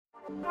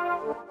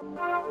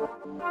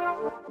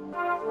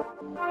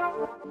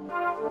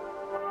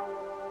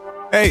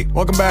Hey,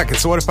 welcome back.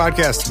 It's the What If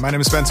Podcast. My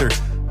name is Spencer.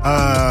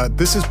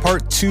 This is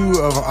part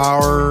 2 of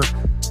our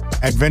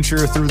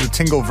adventure through the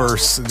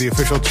Tingleverse, the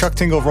official Chuck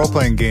Tingle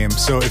role-playing game.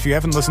 So if you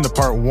haven't listened to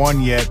part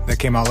 1 yet that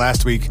came out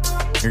last week,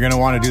 you're going to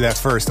want to do that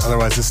first.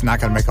 Otherwise, this is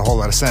not going to make a whole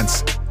lot of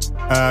sense.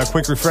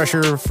 Quick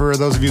refresher for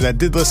those of you that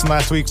did listen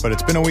last week, but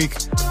it's been a week.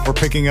 We're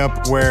picking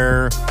up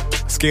where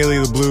Scaly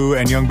the Blue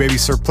and young baby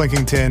Sir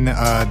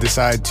Plinkington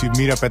decide to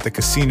meet up at the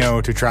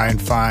casino to try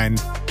and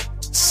find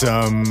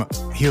some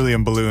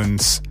helium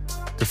balloons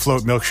to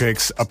float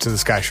milkshakes up to the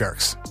sky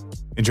sharks.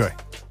 Enjoy.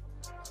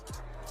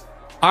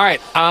 All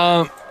right,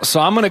 so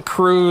I'm going to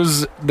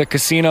cruise the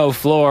casino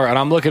floor, and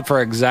I'm looking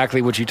for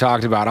exactly what you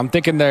talked about. I'm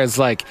thinking there's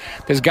got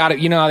to,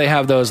 you know how they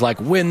have those, like,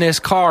 win this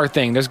car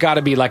thing? There's got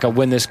to be, like, a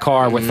win this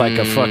car with, like,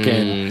 a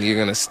fucking... You're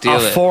going to steal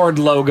it. Ford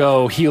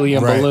logo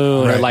helium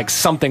balloon or, like,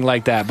 something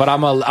like that. But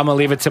I'm gonna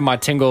leave it to my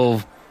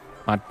Tingle...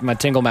 My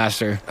Tingle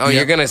Master. Oh,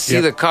 you're going to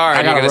see the car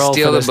and you're going to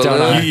steal the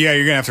balloon? Yeah,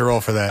 you're going to have to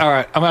roll for that. All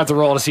right, I'm going to have to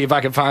roll to see if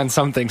I can find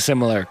something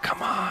similar.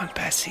 Come on,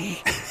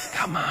 Bessie.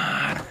 Come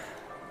on.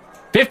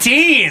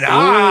 15! Okay.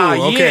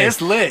 Yeah,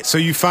 it's lit. So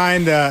you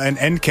find an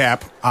end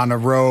cap on a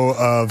row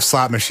of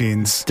slot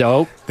machines.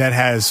 Dope. That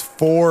has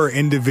 4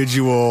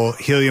 individual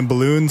helium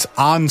balloons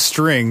on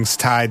strings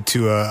tied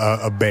to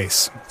a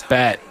base.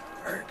 Bet.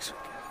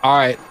 All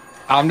right,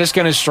 I'm just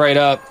going to straight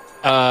up,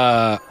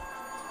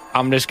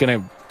 I'm just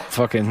going to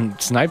fucking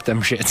snipe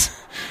them shits.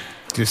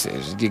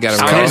 You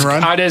gotta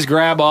run. I just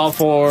grab all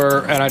 4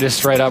 and I just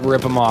straight up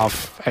rip them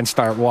off and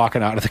start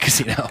walking out of the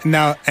casino.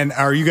 Now, and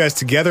are you guys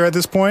together at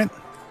this point?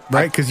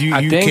 Right? Because you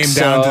came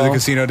down to the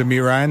casino to meet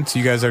Ryan, so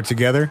you guys are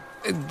together?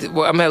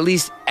 Well, I'm at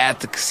least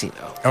at the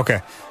casino.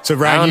 Okay. So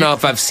Ryan, I don't know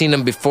if I've seen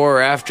him before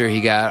or after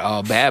he got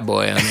all bad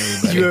boy on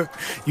everybody.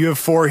 you have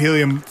 4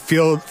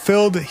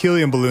 filled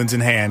helium balloons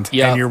in hand,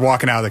 and you're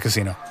walking out of the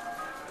casino.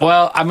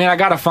 Well, I mean,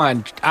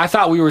 I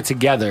thought we were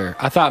together.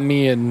 I thought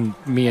me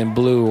and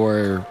Blue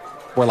were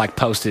like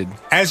posted.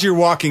 As you're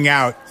walking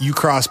out, you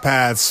cross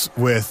paths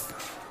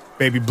with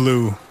Baby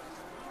Blue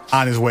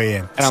on his way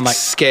in. And I'm like,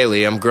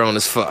 Scaly, I'm grown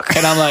as fuck.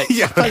 And I'm like,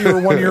 yeah, I thought you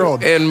were 1 year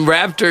old. In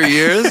raptor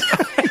years.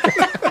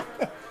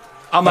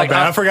 I'm like,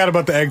 I forgot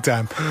about the egg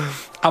time.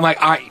 I'm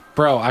like, all right,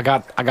 bro, I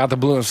got the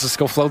balloons. Let's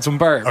go float some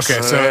birds.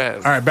 Okay, so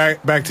all right,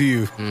 back to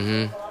you.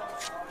 Mm-hmm.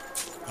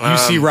 You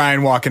see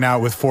Ryan walking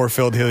out with 4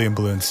 filled helium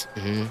balloons.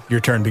 Mm-hmm. Your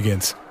turn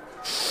begins.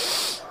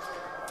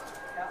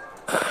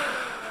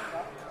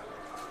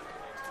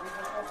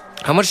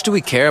 How much do we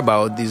care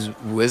about these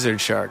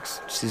wizard sharks?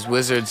 This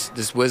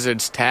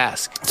wizard's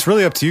task. It's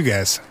really up to you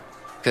guys.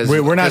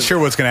 We're not sure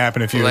what's going to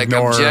happen if you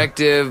ignore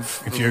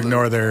objective. If you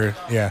ignore their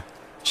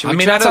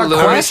that's our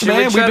quest,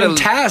 man. We've been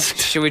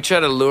tasked. Should we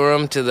try to lure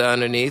them to the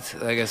underneath?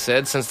 Like I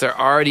said, since they're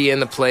already in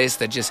the place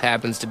that just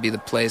happens to be the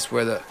place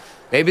where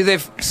maybe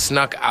they've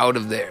snuck out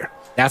of there.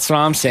 That's what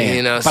I'm saying.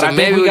 You know, but so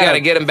maybe we got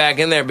to get them back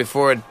in there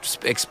before it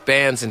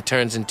expands and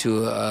turns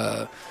into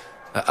a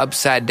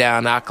upside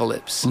down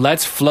apocalypse.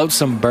 Let's float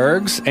some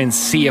bergs and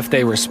see if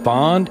they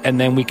respond, and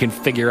then we can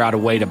figure out a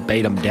way to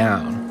bait them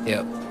down.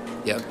 Yep.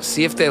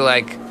 See if they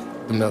like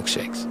the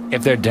milkshakes.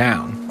 If they're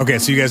down. Okay,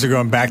 so you guys are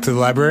going back to the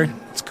library?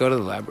 Let's go to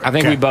the library. I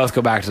think we both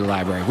go back to the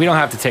library. We don't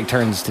have to take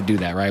turns to do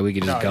that, right? We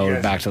can just go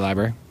back to the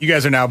library. You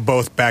guys are now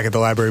both back at the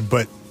library,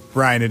 but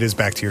Ryan, it is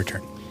back to your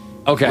turn.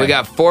 Okay. We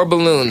got 4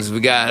 balloons. We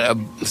got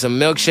some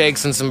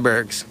milkshakes and some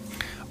bergs.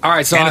 All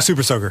right, so and a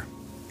super soaker.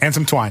 And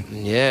some twine.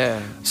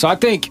 Yeah. So I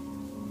think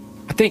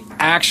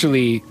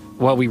actually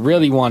what we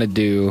really want to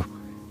do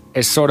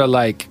is sort of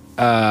like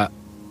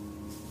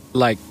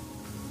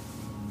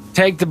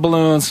take the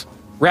balloons,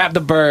 wrap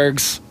the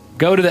bergs,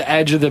 go to the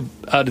edge of the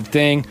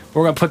thing.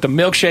 We're going to put the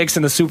milkshakes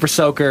in the super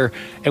soaker,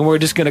 and we're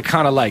just going to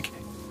kind of like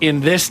in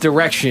this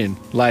direction,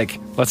 like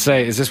let's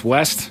say, is this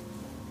west?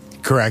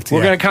 Correct.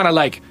 We're going to kind of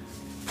like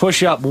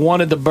push up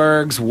one of the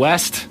bergs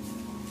west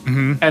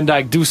and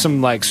like do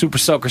some like super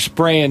soaker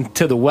spraying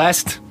to the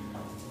west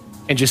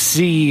and just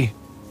see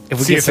if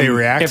we get they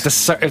react. If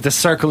the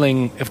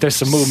circling, if there's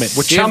some movement.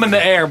 We're chum in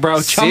the air, bro.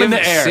 Chum in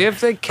the air. See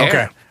if they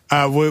care.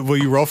 Okay. Will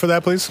you roll for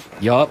that, please?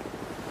 Yup.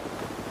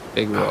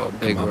 Big roll.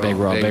 Big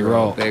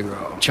roll.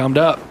 Chummed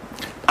up. 20.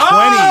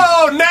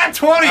 Oh, nat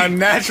 20. A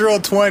natural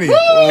 20.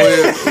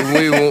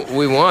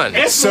 we won.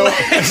 So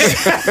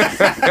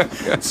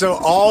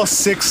all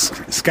 6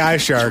 sky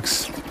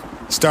sharks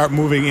start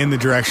moving in the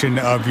direction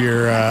of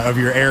your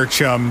air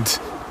chummed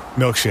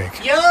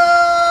milkshake.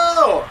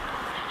 Yo,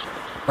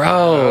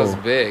 bro, that was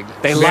big.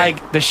 They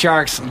like the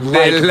sharks.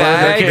 They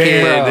like it.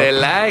 They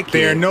like it.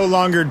 They are no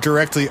longer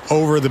directly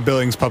over the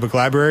Billings Public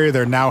Library.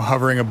 They're now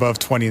hovering above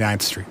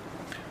 29th Street.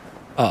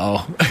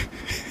 Uh-oh.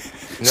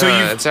 So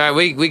it's all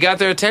right. We got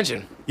their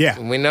attention. Yeah.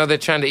 We know they're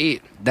trying to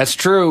eat. That's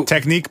true.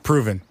 Technique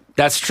proven.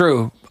 That's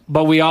true.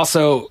 But you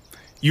also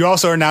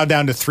are now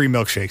down to 3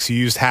 milkshakes. You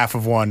used half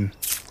of one.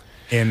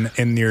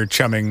 in your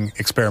chumming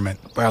experiment.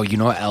 Bro, you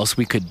know what else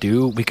we could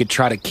do? We could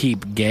try to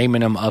keep gaming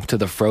them up to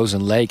the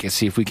frozen lake and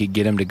see if we could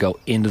get them to go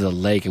into the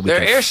lake. And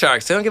They're air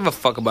sharks. They don't give a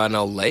fuck about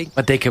no lake.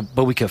 But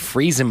we could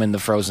freeze them in the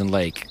frozen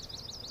lake.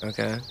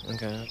 Okay.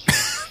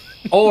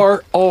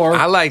 Or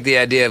I like the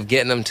idea of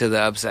getting them to the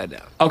upside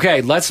down.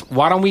 Okay,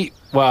 why don't we?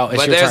 Well, it's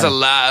but your there's turn. a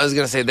lot. I was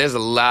gonna say there's a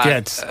lot. Yeah,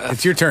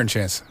 it's your turn,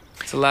 Chance.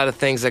 It's a lot of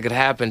things that could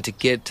happen to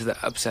get to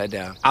the upside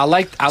down. I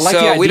like the So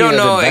idea we don't of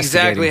know investigating.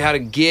 exactly how to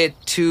get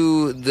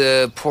to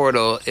the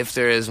portal if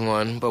there is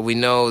one, but we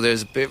know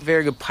there's a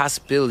very good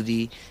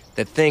possibility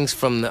that things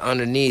from the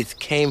underneath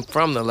came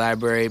from the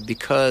library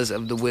because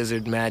of the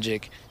wizard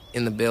magic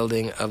in the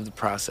building of the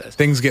process.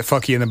 Things get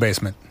fucky in the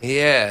basement.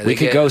 Yeah, We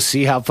could go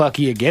see how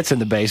fucky it gets in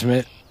the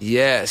basement.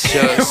 Yeah, so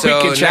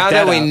could check now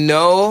that that we out.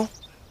 know,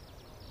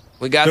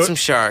 we got So- some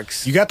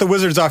sharks. You got the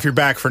wizards off your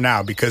back for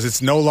now because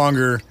it's no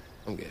longer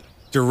I'm good.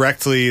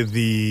 directly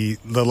the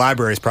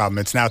library's problem.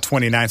 It's now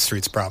 29th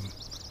Street's problem.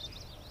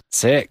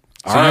 Sick.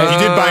 So you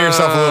did buy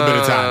yourself a little bit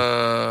of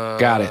time.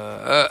 Got it.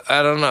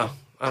 I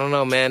don't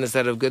know, man. Is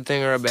that a good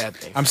thing or a bad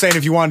thing? I'm saying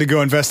if you wanted to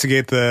go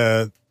investigate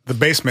the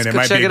basement, it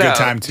might Check be a it good out.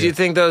 time to. Do you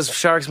think those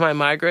sharks might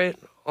migrate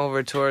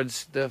over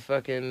towards the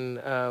fucking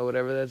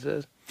whatever that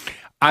says?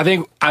 I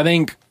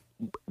think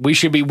we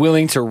should be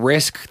willing to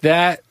risk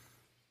that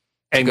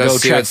and Go go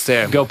see check, what's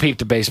there. go peep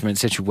the basement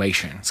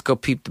situation. Let's go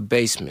peep the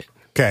basement.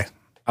 Okay.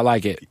 I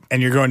like it.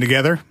 And you're going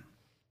together?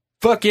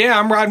 Fuck yeah,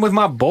 I'm riding with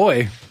my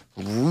boy.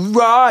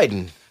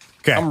 Riding.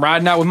 Okay. I'm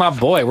riding out with my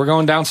boy. We're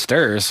going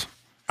downstairs.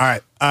 All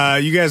right.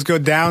 You guys go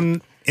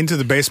down into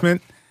the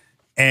basement,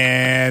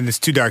 and it's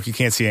too dark. You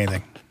can't see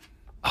anything.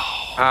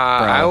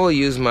 I will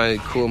use my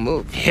cool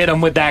move. Hit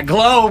him with that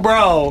glow,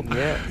 bro.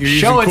 Yeah. You're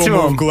Show it using to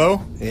cool move him.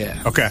 glow?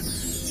 Yeah. Okay.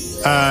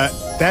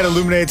 That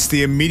illuminates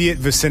the immediate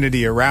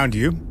vicinity around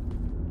you.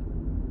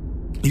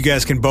 You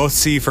guys can both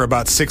see for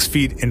about 6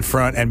 feet in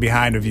front and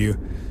behind of you.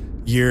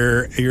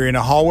 You're in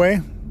a hallway.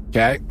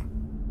 Okay.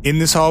 In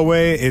this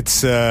hallway,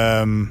 it's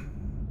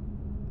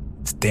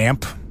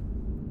damp,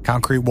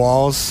 concrete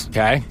walls,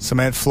 Okay.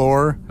 cement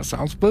floor. That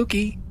sounds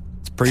spooky.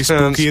 It's pretty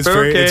Sounds spooky.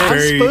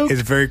 spooky.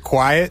 It's very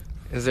quiet.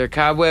 Is there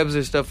cobwebs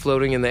or stuff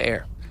floating in the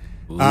air?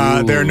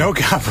 There are no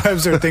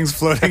cobwebs or things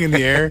floating in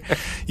the air.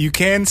 You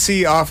can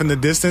see off in the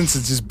distance.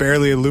 It's just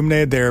barely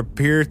illuminated. There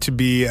appear to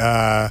be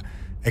a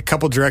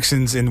couple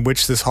directions in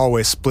which this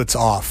hallway splits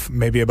off,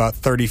 maybe about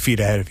 30 feet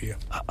ahead of you.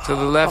 To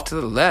the left, to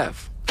the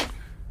left.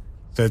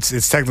 So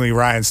it's technically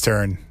Ryan's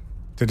turn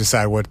to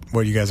decide what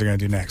you guys are going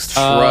to do next.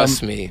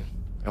 Trust me.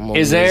 I'm a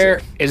Is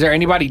wizard. there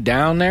anybody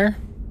down there?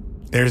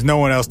 There's no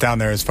one else down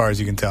there as far as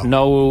you can tell.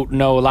 No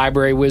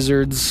library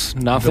wizards,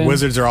 nothing. The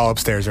wizards are all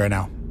upstairs right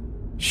now.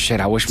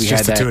 Shit, I wish we It's had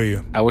just the that. two of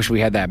you. I wish we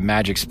had that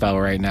magic spell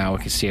right now.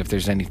 We could see if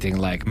there's anything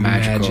like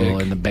magical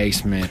Magic. in the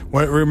basement.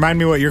 Remind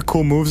me what your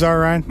cool moves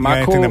are, Ryan? You My got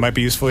anything cool- that might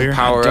be useful here?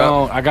 Power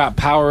up. I got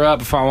power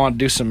up if I want to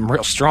do some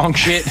real strong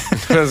shit.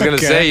 I was gonna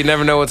Okay. say you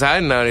never know what's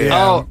hiding out here.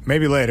 Yeah, Oh.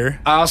 maybe later.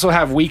 I also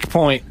have weak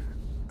point,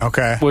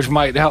 Okay. which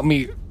might help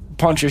me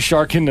punch a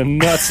shark in the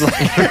nuts.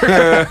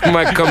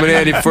 Might come in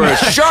handy for a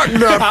shark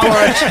nut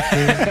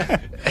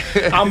punch.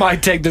 I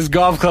might take this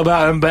golf club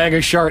out and bang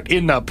a shark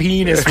in the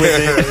penis with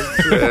it.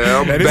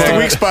 Yeah, That is the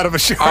weak spot of a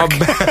shark.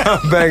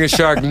 I'll bang a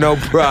shark, no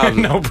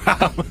problem. No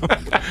problem.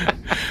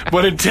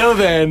 But until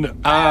then,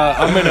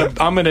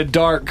 I'm in a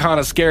dark, kind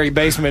of scary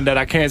basement that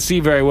I can't see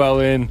very well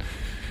in.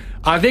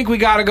 I think we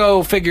got to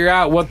go figure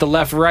out what the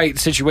left-right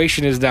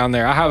situation is down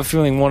there. I have a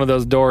feeling one of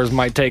those doors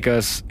might take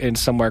us in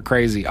somewhere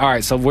crazy. All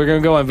right, so we're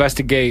gonna go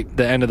investigate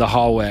the end of the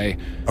hallway,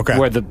 Okay.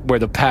 where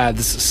the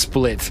paths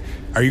split.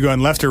 Are you going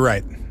left or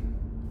right?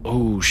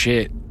 Oh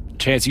shit,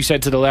 Chance, you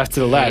said to the left.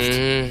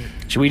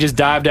 Should we just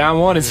dive down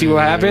one and see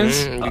what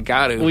happens? We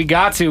got to. We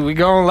got to. We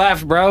going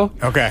left, bro.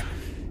 Okay.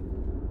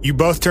 You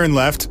both turn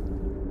left,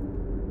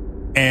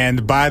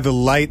 and by the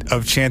light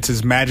of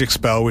Chance's magic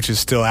spell, which is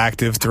still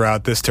active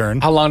throughout this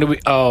turn, How long do we?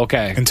 Oh,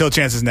 okay. until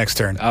Chance's next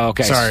turn. Oh,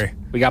 okay. Sorry.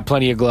 We got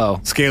plenty of glow.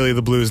 Scaly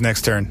the Blue's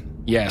next turn.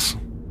 Yes.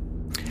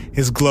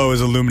 His glow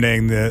is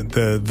illuminating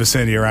the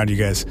vicinity around you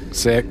guys.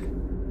 Sick.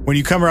 When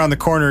you come around the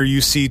corner,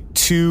 you see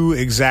two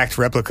exact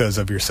replicas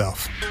of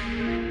yourself.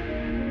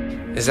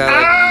 Is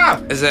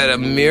that a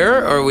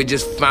mirror, or we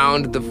just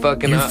found the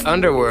fucking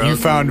underworld? You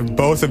found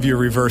both of your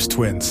reverse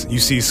twins. You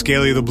see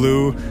Scaly the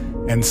Blue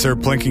and Sir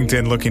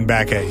Plinkington looking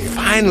back at you.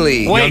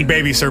 Finally, Wait. Young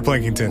baby Sir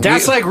Plinkington.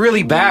 That's like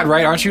really bad,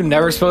 right? Aren't you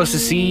never supposed to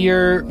see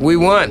your... we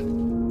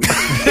won.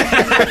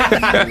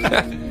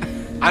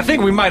 I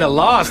think we might have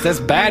lost. That's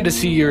bad to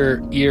see your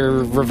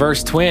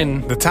reverse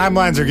twin. The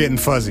timelines are getting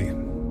fuzzy.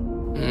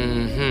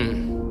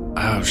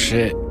 Oh,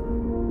 shit.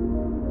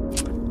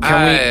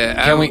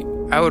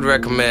 I would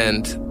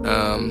recommend.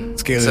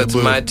 Scaly So the it's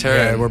Blue. my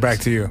turn. Yeah, we're back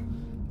to you.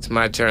 It's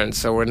my turn.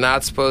 So we're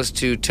not supposed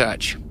to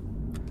touch,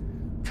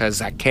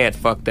 because I can't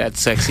fuck that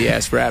sexy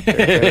ass rapper.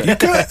 You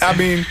could. I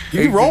mean,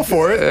 you can roll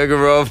for it. I can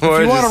roll for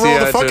If it. you want to see roll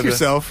how to it fuck turns out.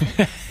 yourself,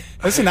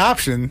 that's an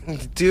option.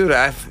 Dude,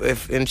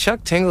 if in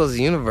Chuck Tingle's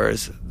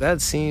universe,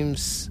 that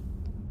seems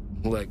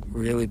like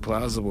really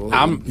plausible.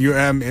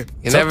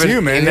 It's up to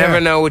you, man. You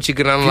never know what you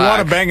can unlock. If you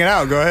want to bang it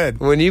out, go ahead.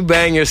 When you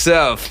bang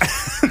yourself,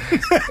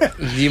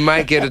 you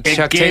might get a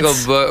Chuck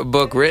Tingle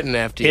book written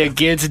after you. It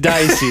gets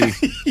dicey.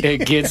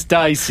 It gets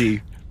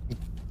dicey.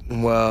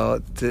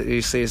 Well,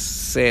 you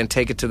saying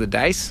take it to the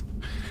dice?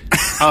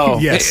 Oh,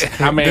 yes.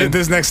 I mean,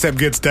 this next step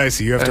gets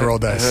dicey. You have to roll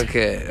dice.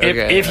 Okay.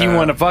 If you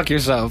want to fuck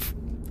yourself.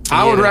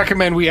 I would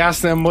recommend we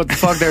ask them what the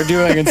fuck they're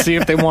doing and see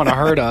if they want to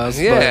hurt us.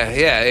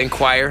 Yeah.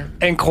 Inquire.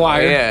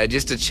 Yeah,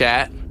 just a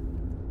chat.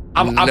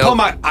 I pull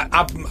my.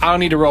 I don't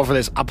need to roll for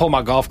this. I pull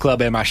my golf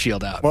club and my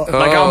shield out. Well,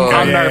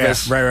 I'm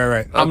nervous. Yeah.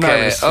 Right. I'm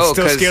nervous. It's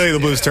still Scaly the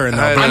Blue's turn,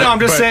 though. I know. I'm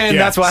just saying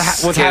that's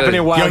what's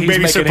happening while young he's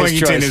baby making his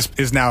choice.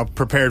 is now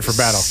prepared for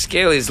battle.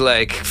 Scaly's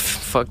like,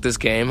 fuck this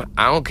game.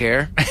 I don't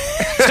care.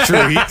 It's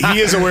true. He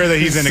is aware that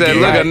he's in a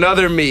game. Look,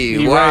 another me.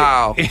 You're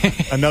wow.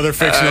 Right. Another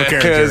fictional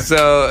character.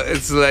 So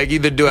it's like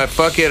either do I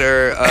fuck it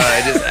or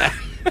just.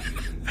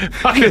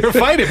 Fuck it or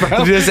fight it,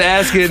 bro. Just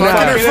ask it.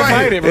 Fuck it or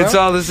fight it, bro. It's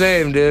all the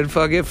same, dude.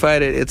 Fuck it,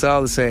 fight it. It's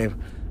all the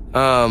same.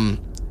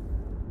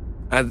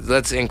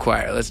 Let's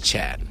inquire. Let's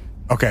chat.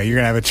 Okay, you're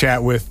gonna have a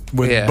chat with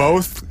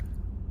both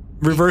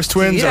reverse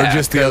twins or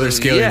just the other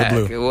Scaly the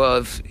Blue?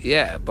 Well,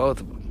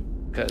 both of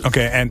them.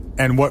 Okay,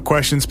 and what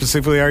question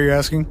specifically are you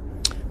asking?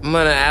 I'm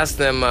gonna ask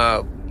them,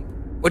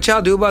 what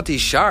y'all do about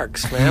these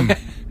sharks, man?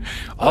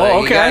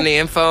 Okay. You got any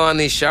info on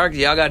these sharks?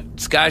 Y'all got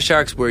sky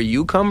sharks where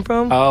you come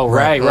from? Oh,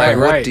 right.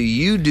 What do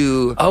you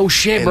do? Oh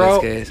shit,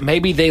 bro.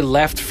 Maybe they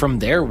left from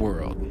their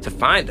world to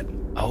find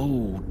them.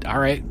 Oh, all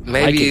right.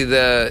 Maybe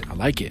I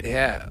like it.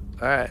 Yeah.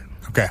 All right.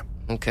 Okay.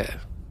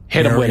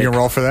 Hit him with it. You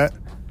roll for that?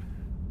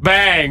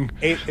 Bang.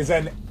 Is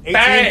that an 18?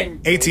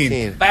 Bang.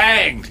 18.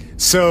 Bang.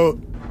 So,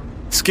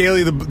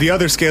 Scaly the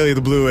other Scaly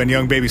the Blue and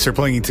young baby Sir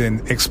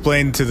Plingington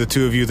explained to the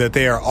two of you that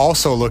they are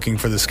also looking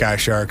for the sky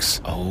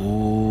sharks.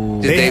 Oh.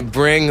 Did they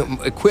bring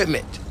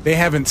equipment? They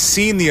haven't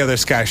seen the other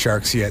sky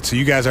sharks yet, so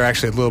you guys are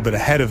actually a little bit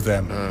ahead of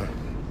them.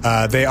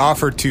 They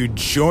offered to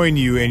join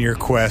you in your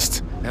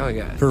quest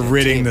for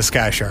ridding the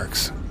sky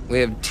sharks. We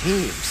have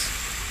teams.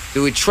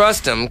 Do we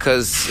trust them?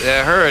 Because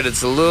I heard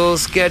it's a little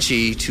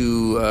sketchy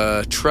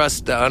to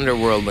trust the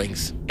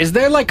underworldlings. Is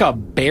there like a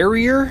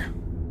barrier?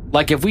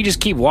 Like if we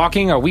just keep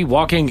walking, are we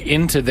walking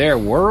into their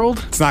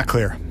world? It's not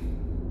clear.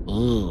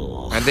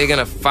 Ugh. Are they going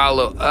to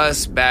follow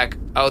us back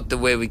out the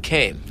way we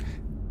came?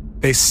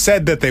 They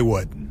said that they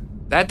would.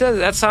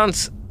 That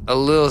sounds a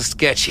little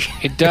sketchy.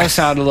 It does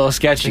sound a little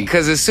sketchy.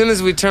 Because as soon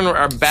as we turn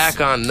our back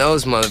on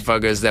those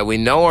motherfuckers that we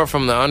know are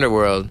from the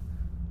underworld,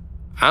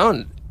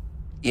 maybe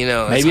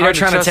they're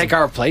trying to take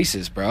our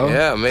places, bro.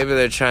 Yeah, maybe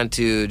they're trying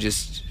to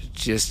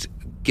just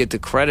get the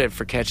credit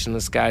for catching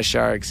the sky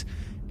sharks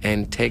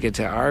and take it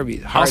to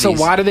Hardee's. Also,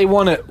 why do they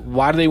want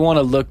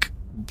to look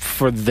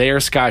for their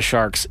sky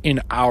sharks in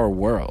our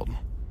world?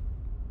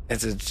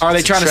 Are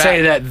they trying to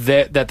say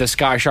that the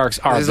sky sharks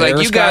are it's their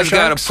like, you sky guys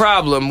got sharks? a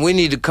problem, we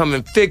need to come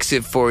and fix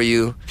it for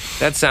you?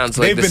 That sounds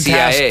like the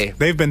CIA.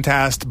 They've been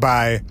tasked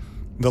by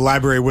the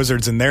library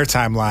wizards in their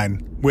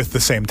timeline with the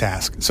same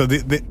task. So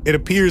it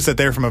appears that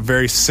they're from a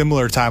very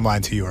similar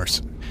timeline to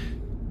yours.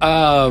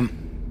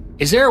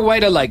 Is there a way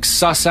to like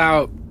suss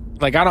out,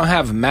 like I don't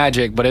have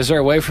magic, but is there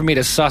a way for me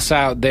to suss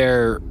out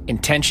their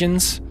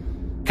intentions?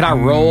 Can I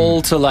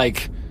roll to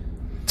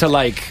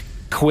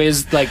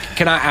quiz, like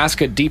can I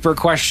ask a deeper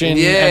question and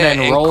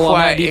then roll on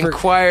that deeper?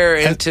 Inquire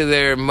into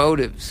their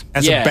motives.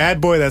 As a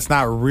bad boy, that's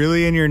not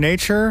really in your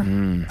nature.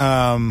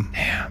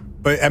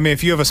 But I mean,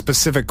 if you have a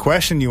specific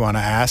question you want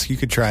to ask, you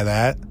could try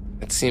that.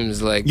 It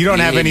seems like you don't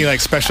have any like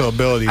special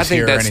abilities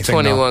here or anything. I think that's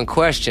 21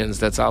 questions.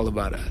 That's all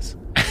about us.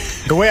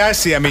 The way I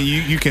see it, I mean,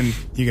 you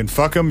can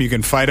fuck them, you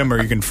can fight them,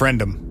 or you can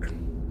friend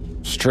them.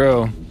 It's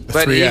true.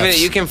 But even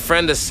you can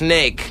friend a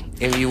snake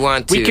if you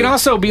want to. We can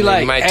also be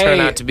like, it might turn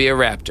out to be a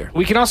raptor.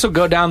 We can also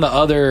go down the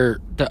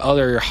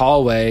other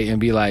hallway and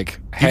be like,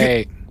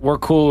 hey, we're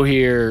cool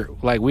here.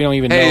 Like we don't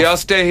even know. Hey, y'all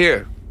stay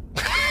here.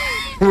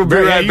 We'll be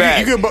right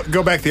back. You could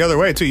go back the other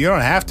way too. You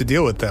don't have to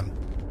deal with them.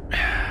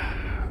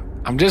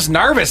 I'm just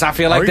nervous. I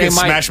feel like they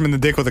might smash them in the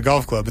dick with a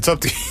golf club. It's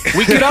up to you.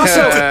 We could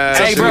also,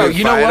 hey, bro.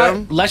 You know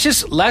what?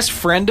 Let's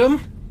friend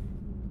them,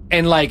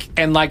 and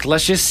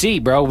let's just see,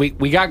 bro.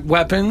 We got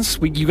weapons.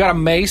 You got a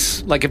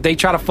mace. Like if they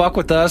try to fuck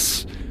with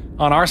us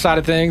on our side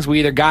of things,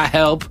 we either got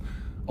help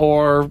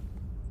or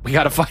we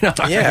got to fight on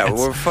our hands.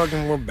 We're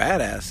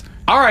badass.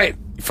 All right,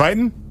 you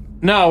fighting?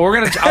 No, we're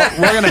gonna trust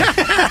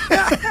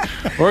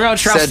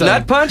Said them.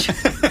 Nut punch.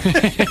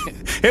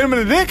 Hit him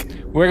in the dick.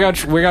 We're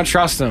gonna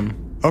trust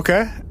them.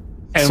 Okay.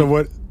 And so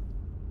what?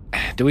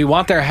 Do we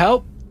want their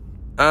help?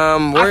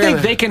 I think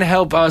they can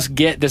help us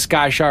get the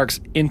sky sharks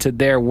into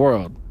their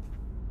world.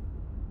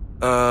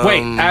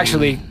 Wait,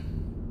 actually,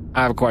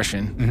 I have a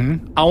question.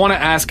 Mm-hmm. I want to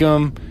ask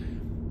them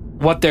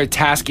what their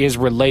task is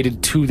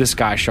related to the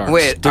sky sharks.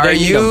 Wait, are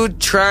you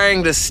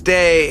trying to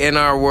stay in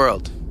our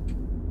world?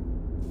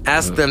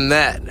 Ask them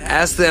that.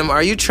 Ask them,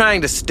 are you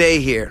trying to stay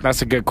here?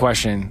 That's a good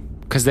question,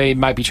 because they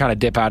might be trying to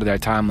dip out of their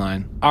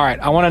timeline. All right,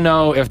 I want to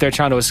know if they're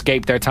trying to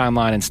escape their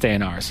timeline and stay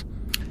in ours.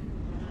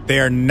 They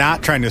are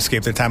not trying to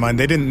escape their timeline.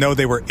 They didn't know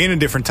they were in a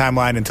different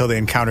timeline until they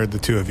encountered the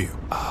two of you.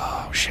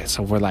 Oh, shit.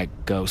 So we're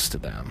like ghosts to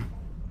them.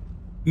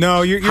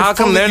 No, you're How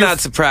come they're not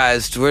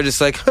surprised? We're just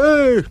like,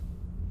 hey,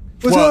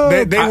 what's well,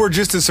 up? they were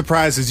just as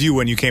surprised as you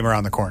when you came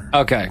around the corner.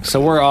 Okay,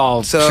 so we're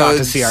all shocked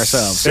to see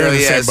ourselves. So, They're in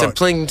the yeah, same so boat.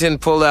 Plinkton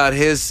pulled out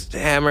his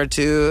hammer,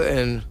 too,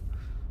 and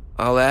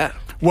all that.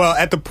 Well,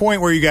 at the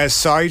point where you guys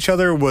saw each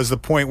other was the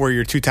point where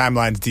your two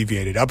timelines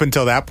deviated. Up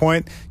until that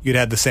point, you'd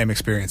had the same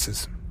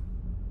experiences.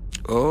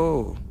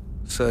 Oh,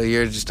 so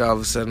you're just all of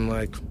a sudden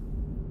like,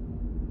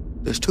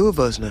 there's two of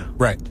us now.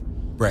 Right.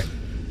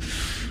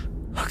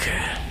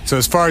 Okay. So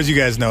as far as you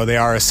guys know, they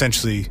are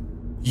essentially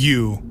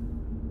you,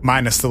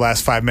 minus the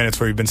last 5 minutes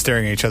where you've been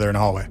staring at each other in the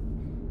hallway.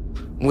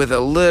 With a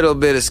little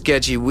bit of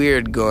sketchy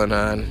weird going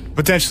on,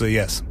 Potentially,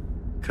 yes.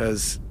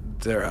 because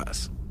they're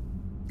us.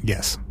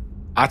 Yes.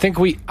 I think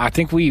we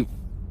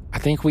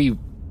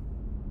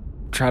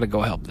try to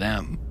go help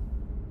them.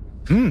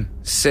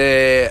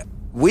 Say,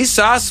 we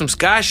saw some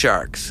sky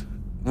sharks.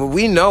 Well,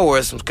 we know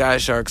where some sky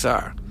sharks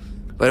are.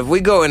 But if we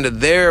go into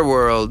their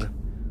world,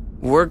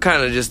 we're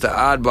kind of just the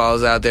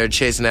oddballs out there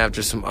chasing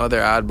after some other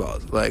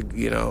oddballs. Like,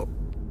 you know,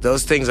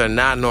 those things are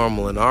not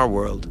normal in our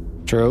world,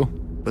 True.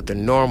 but they're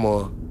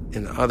normal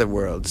in the other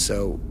world.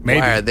 So Maybe.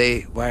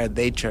 why are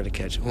they trying to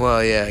catch them?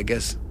 Well, yeah, I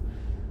guess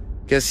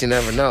you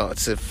never know.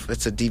 It's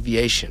a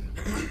deviation.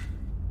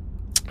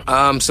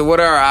 So what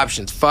are our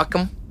options? Fuck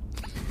them?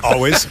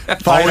 Always.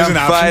 Fight Always an them?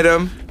 option. Fight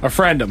them? Or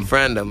friend them.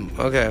 Friend them.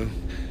 Okay.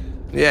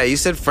 Yeah, you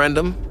said friend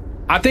them.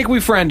 I think we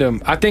friend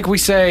them. I think we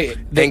say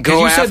And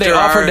go you said they after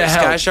offered our to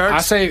help. sky sharks? I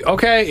say,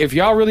 okay, if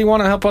y'all really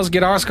want to help us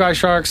get our sky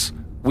sharks,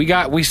 we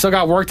still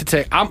got work to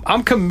take.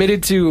 I'm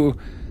committed to,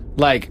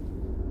 let's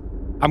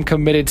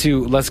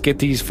get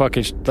these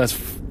fucking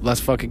let's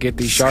fucking get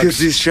these sharks. Get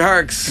these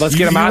sharks. Let's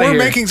get them out of You here.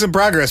 were making some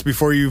progress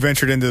before you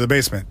ventured into the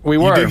basement. We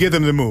were. You did get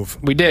them to move.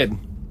 We did.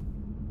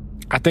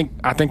 I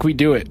think we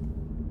do it.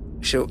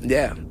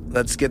 Yeah,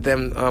 let's get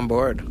them on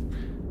board.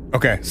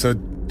 Okay, so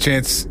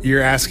Chance,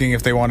 you're asking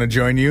if they want to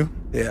join you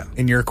Yeah.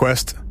 in your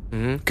quest?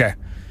 Mm-hmm. Okay.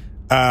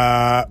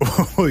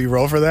 Will you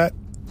roll for that?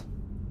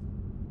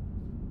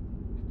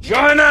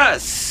 Join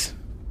us.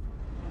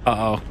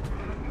 Uh-oh.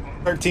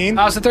 13?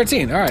 Oh, it's a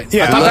 13. All right.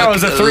 Yeah. I thought that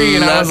was a 3,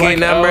 and I was Lucky like,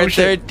 number oh,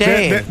 shit.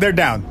 13. They're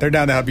down. They're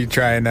down to help you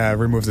try and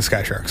remove the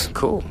sky sharks.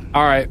 Cool.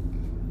 All right.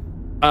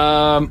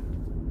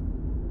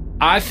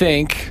 I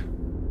think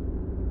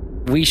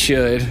we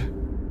should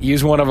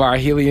use one of our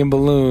helium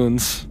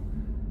balloons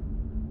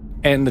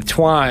and the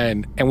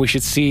twine, and we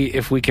should see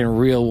if we can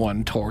reel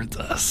one towards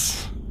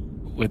us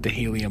with the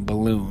helium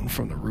balloon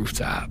from the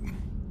rooftop.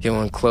 Get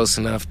one close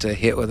enough to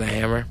hit with a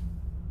hammer.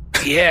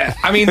 Yeah.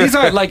 I mean, these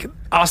are like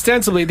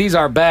ostensibly these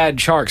are bad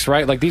sharks,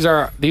 right? Like these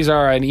are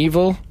an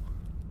evil.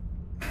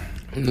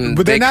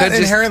 But they're not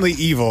inherently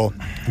evil.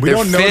 We Their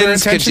don't know their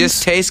fins could intentions.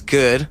 just taste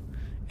good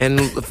and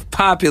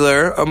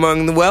popular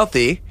among the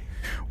wealthy.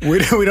 We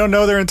don't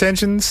know their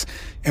intentions,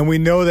 and we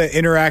know that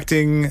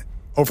interacting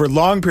over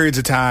long periods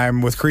of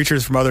time with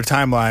creatures from other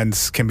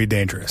timelines can be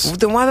dangerous.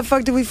 Then why the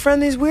fuck did we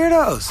friend these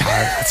weirdos?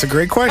 That's a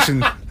great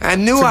question. I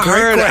knew It's a I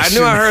great heard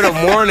question.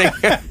 a warning.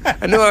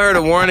 I knew I heard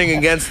a warning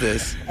against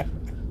this.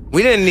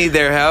 We didn't need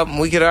their help.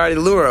 We could already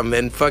lure them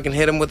and fucking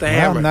hit them with a Well,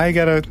 hammer. now you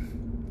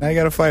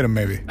gotta fight them,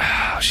 maybe.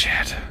 Oh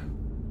shit.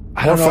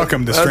 Or fuck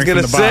them to I was strengthen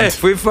gonna the say, bond.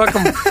 if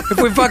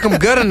we fuck them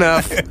good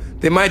enough,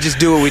 they might just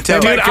do what we tell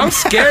Dude, them. I'm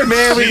scared,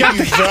 man.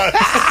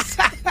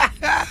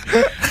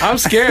 I'm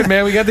scared,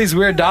 man. We got these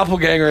weird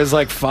doppelgangers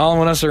like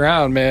following us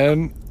around,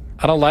 man.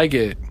 I don't like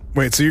it.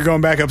 Wait, so you're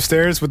going back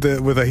upstairs with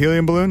a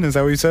helium balloon? Is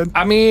that what you said?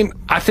 I mean,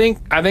 I think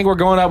we're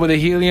going up with a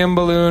helium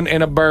balloon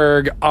and a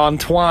berg on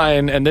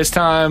twine, and this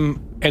time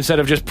instead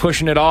of just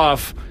pushing it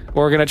off,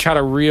 we're gonna try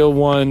to reel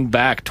one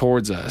back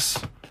towards us.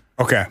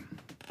 Okay.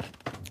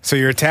 So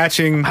you're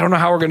attaching. I don't know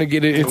how we're gonna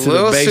get it into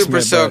Little the basement, super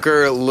but-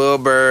 soaker, Lil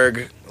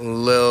Berg,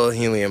 Lil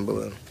helium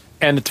balloon.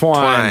 and the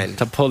twine Twine.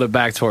 to pull it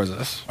back towards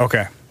us.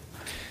 Okay.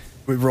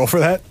 We roll for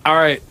that? All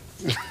right.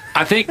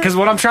 I think because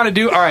what I'm trying to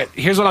do. All right,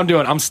 here's what I'm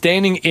doing. I'm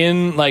standing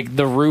in like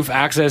the roof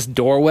access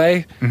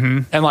doorway,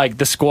 and like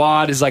the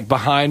squad is like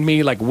behind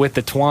me, like with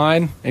the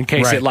twine in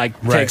case Right, it like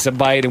right. takes a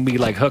bite and we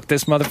like hook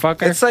this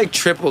motherfucker. It's like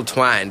triple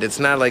twined. It's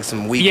not like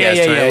some weak Yeah, ass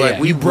yeah, twine. yeah, Like yeah.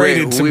 we You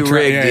braided rigged. some We twine.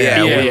 rigged. Yeah,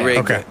 Yeah, yeah, we yeah. rigged.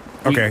 Okay. it.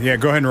 Okay. Yeah.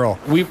 Go ahead and roll.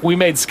 we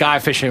made sky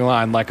fishing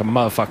line like a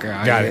motherfucker.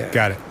 out Got here. it.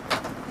 Got it.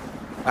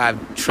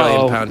 5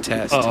 trillion pound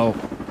test. Uh-oh.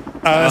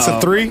 That's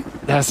a 3.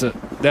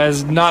 That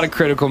is not a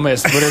critical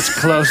miss, but it's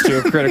close to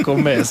a critical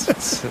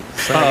miss.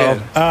 Not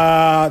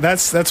good.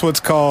 That's what's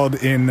called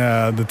in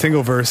the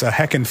Tingleverse a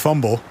heckin'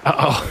 fumble.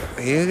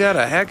 You got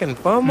a heckin'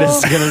 fumble.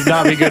 This is gonna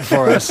not be good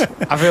for us.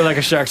 I feel like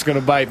a shark's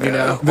gonna bite me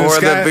now. This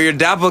Or guy- your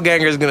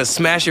doppelganger is gonna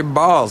smash your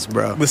balls,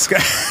 bro. This guy,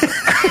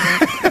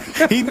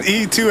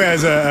 he too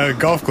has a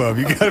golf club.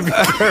 You gotta be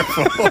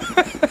careful.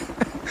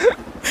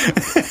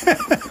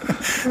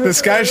 The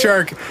sky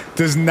shark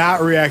does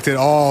not react at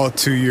all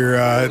to your.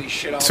 Holy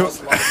shit, I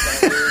almost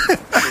lost that,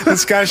 dude. The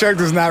sky shark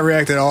does not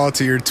react at all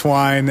to your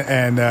twine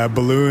and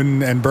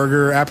balloon and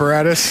burger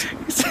apparatus. You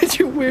said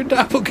you weird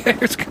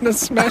doppelganger's gonna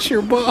smash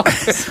your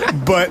balls.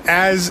 But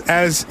as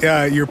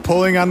you're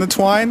pulling on the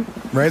twine,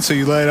 right? So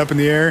you let it up in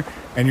the air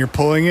and you're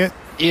pulling it.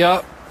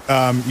 Yep.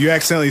 You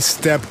accidentally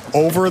step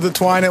over the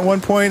twine at one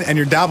point, and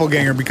your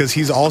doppelganger, because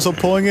he's also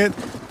pulling it,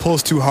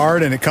 pulls too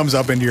hard, and it comes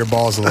up into your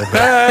balls a little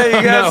bit.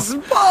 You got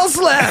some ball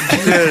slap.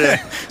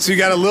 So you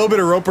got a little bit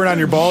of rope burn on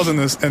your balls, and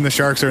the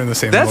sharks are in the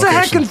same That's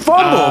location. a heckin'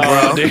 fumble,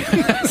 bro.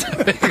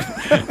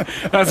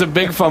 Dude, that's a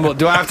big fumble.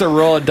 Do I have to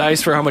roll a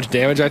dice for how much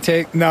damage I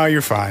take? No,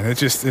 you're fine. It's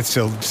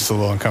still just a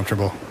little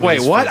uncomfortable.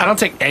 Wait, what? I don't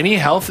take any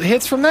health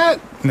hits from that?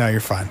 No, you're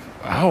fine.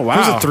 Oh, wow. It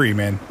was a 3,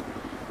 man.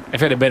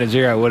 If it had been a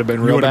 0, it would have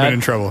been You real would have bad. been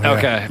in trouble. Yeah.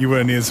 Okay. You would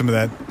have needed some of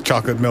that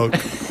chocolate milk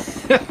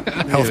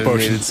health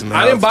potion.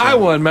 I didn't buy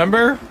one,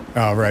 remember?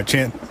 Oh, right.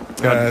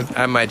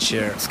 I might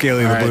share.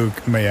 Scaly All the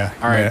right. blue. Yeah.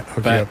 All right. Hook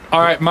you Bet. up. All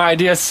right, my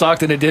idea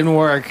sucked and it didn't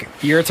work.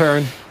 Your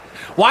turn.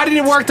 Why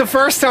didn't it work the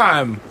first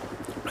time?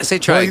 I say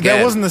try Well, again.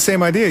 that wasn't the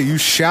same idea. You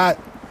shot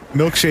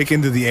Milkshake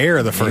into the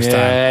air the first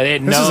time.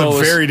 It This knows. is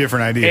a very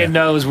different idea. It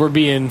knows we're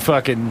being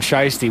fucking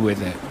shisty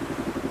with it.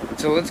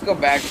 So let's go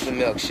back to the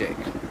milkshake.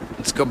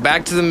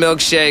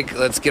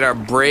 Let's get our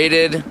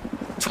braided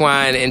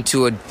twine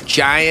into a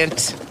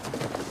giant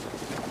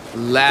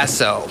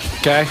lasso.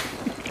 Okay.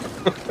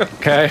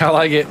 Okay, I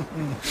like it.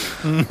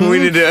 we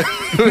need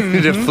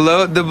to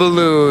float the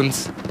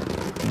balloons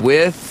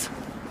with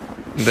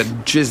the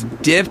just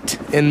dipped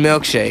in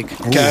milkshake.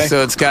 Okay.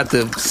 So it's got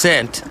the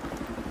scent.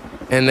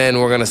 And then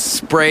we're gonna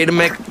spray to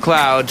make a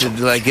cloud to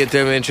like get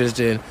them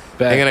interested.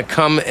 Bet. They're gonna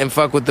come and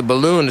fuck with the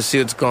balloon to see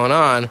what's going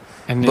on.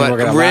 And then But we're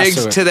gonna rigged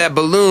lasso it. to that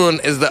balloon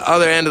is the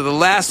other end of the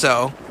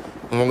lasso,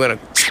 and we're gonna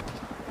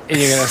And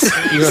you're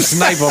gonna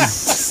snipe them.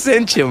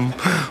 cinch him.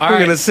 right. We're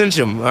gonna cinch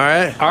him. All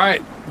right. All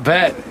right,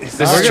 bet. This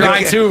We're is gonna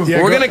try ca- two.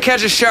 Yeah, we're go- gonna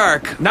catch a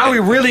shark. Now we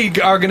really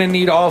are gonna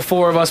need all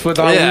 4 of us with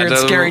our Yeah, weird, to-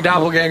 scary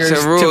doppelgangers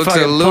to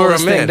fucking lure pull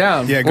this 'em thing in.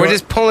 down. Yeah, We're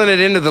just pulling it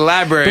into the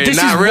library. But this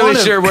Not is really one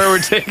of- sure where we're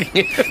taking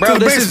it. Bro, To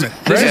the this basement,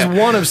 is right?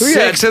 one of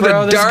 6, to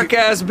bro. the This is dark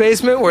ass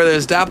basement where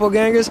there's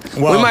doppelgangers.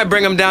 Well- We might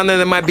bring them down there.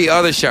 There might be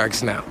other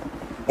sharks now.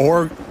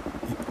 Or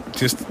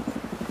just,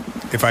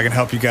 if I can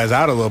help you guys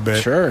out a little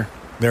bit. Sure.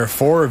 There are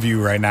 4 of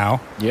you right now.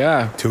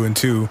 Yeah. 2 and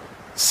 2.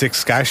 6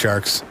 sky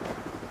sharks.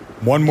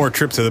 One more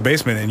trip to the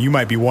basement, and you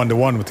might be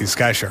 1-to-1 with these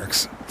sky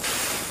sharks.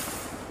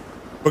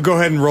 But go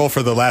ahead and roll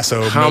for the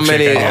lasso. How milkshake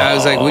many? idea. I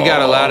was like, we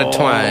got a lot of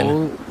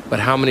twine, but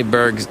how many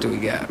bergs do we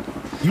got?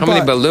 How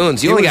many bought-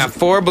 balloons? You it only was- got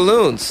 4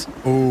 balloons.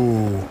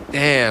 Ooh.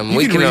 Damn, You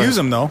we can can reuse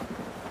them, though.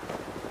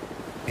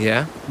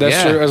 Yeah, That's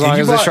yeah. true. As long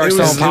You as the bought- sharks it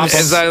was- don't pop it was-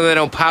 As them. long as they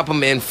don't pop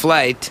them in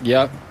flight.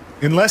 Yep.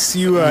 Unless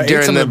you ate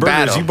During some of the the burgers,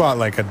 battle. you bought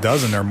like a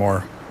dozen or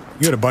more.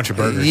 You had a bunch of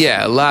burgers.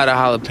 Yeah, a lot of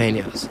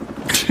jalapenos.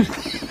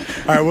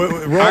 All right,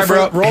 roll, right,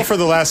 bro. roll for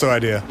the lasso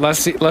idea. Let's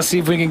see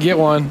if we can get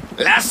one.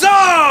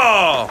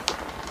 Lasso!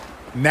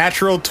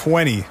 Natural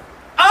 20.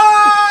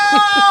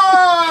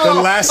 Oh! The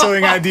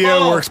lassoing idea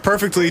works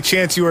perfectly.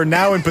 Chance, you are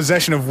now in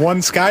possession of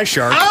 1 sky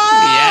shark.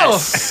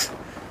 Yes.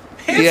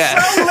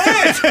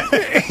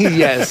 Yes.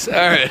 Yes. All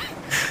right.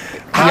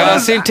 Y'all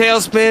seen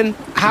Tailspin?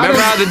 Remember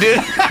how the dude?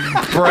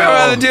 Remember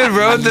how the dude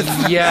rode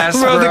the Yes,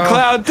 rode bro. the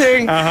cloud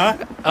thing? I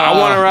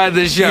want to ride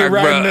this You're shark,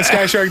 riding bro. the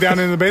sky shark down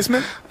in the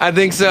basement? I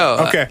think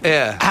so. Okay.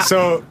 Yeah.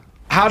 So,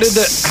 How did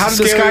the Sky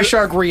Scaly-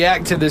 Shark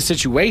react to this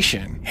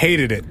situation?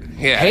 hated it.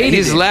 Yeah. Hated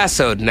He's it.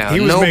 lassoed now. He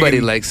was Nobody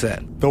making- likes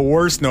that. The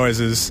worst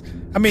noises.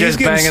 I mean, Just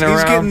he's banging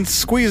around. getting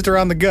squeezed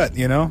around the gut,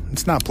 you know?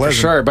 It's not pleasant.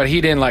 Sure, but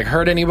he didn't like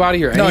hurt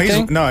anybody or No,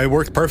 anything. no, it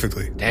worked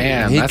perfectly.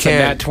 Damn, He that's a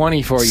can't- nat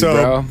 20 for you, So,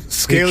 bro.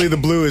 Scaly the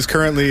Blue is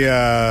currently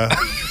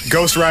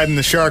ghost riding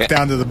the shark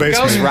down to the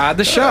basement. Ghost ride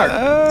the shark.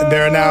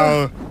 There are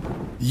now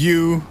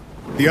you,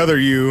 the other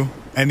you,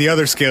 and the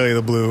other Scaly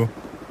the Blue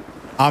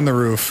on the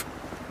roof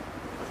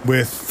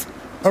with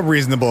a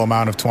reasonable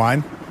amount of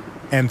twine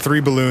and 3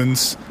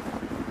 balloons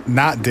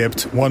not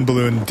dipped, 1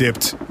 balloon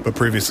dipped but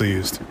previously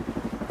used.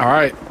 All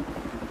right.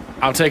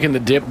 I'm taking the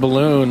dip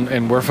balloon,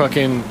 and we're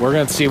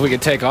gonna see if we can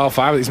take all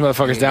 5 of these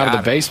motherfuckers down to the got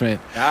it. basement.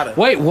 Got it.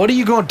 Wait, what are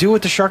you gonna do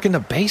with the shark in the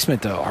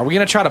basement, though? Are we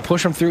gonna try to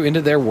push them through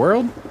into their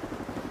world?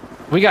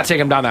 We gotta take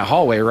them down that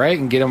hallway, right,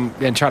 and get them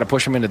and try to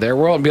push them into their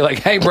world and be like,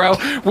 "Hey, bro,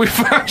 we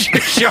found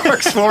your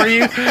sharks for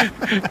you.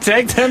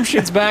 Take them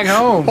shits back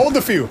home." Hold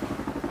the few.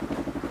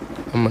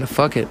 I'm gonna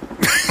fuck it.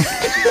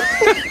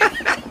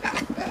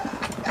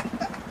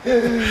 All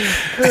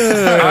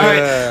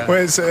right.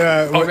 Wait,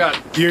 so, Oh, God.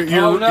 You're,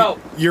 Oh, no.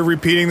 You're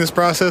repeating this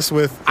process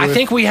with I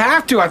think we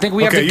have to. I think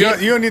we have okay, to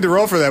get. you don't need to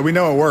roll for that. We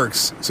know it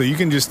works. So you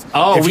can just,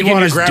 Oh, if we you can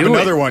want to just grab do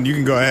another it. one, you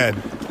can go ahead.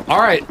 All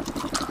right,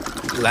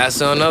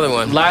 Lasso another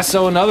one.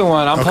 lasso another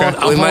one. I'm Okay. pulling.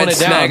 I'm we pulling might it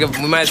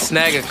down. we might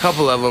snag a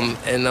couple of them,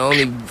 and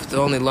the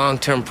only long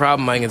term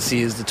problem I can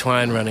see is the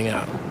twine running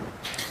out.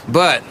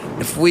 But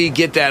if we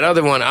get that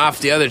other one off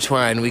the other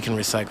twine, we can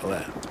recycle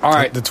that. All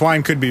right. The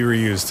twine could be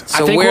reused.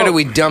 So think where what- do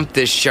we dump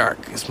this shark?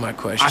 Is my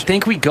question. I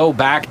think we go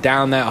back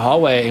down that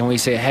hallway and we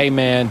say, "Hey,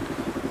 man,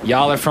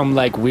 y'all are from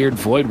like weird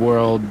void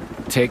world.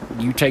 Take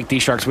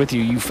these sharks with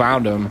you. You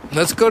found them.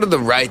 Let's go to the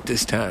right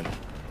this time,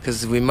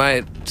 because we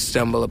might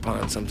stumble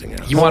upon something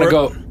else. You want to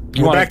go?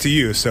 We're back to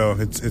you, so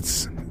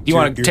it's. Do you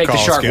want to take the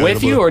shark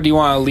with you, or do you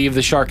want to leave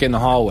the shark in the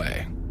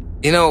hallway?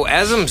 You know,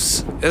 as I'm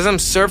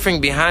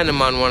surfing behind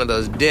him on one of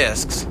those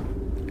discs,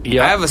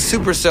 I have a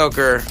super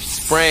soaker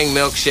spraying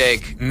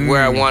milkshake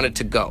where I want it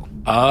to go.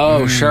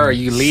 Oh, sure,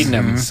 you leading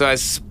him. So I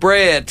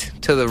spray it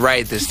to the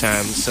right this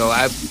time, so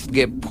I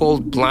get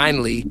pulled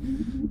blindly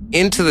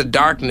into the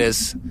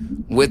darkness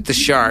with the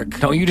shark.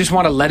 Don't you just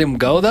want to let him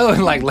go, though?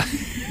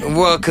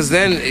 Well, because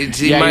then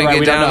he might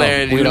get down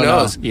there and who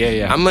knows.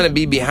 Yeah. I'm going to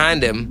be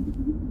behind him,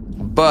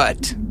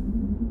 but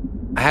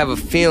I have a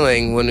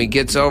feeling when he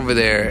gets over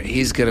there,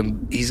 he's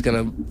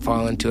gonna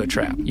fall into a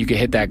trap. You can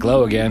hit that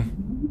glow again.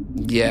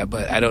 Yeah,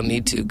 but I don't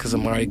need to because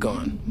I'm already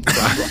gone.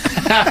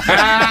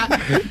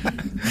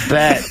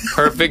 Bet.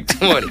 Perfect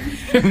 20.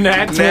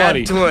 Nat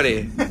 20. Nat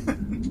 20.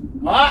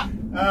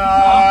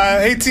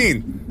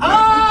 18.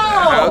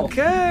 Oh!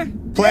 Okay.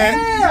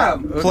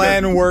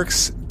 Plan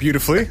works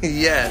beautifully.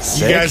 Yes.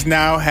 You guys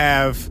now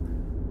have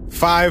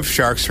 5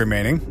 sharks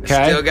remaining.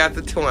 Okay. Still got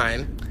the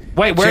twine.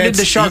 Wait, where did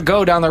the shark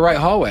go down the right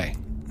hallway?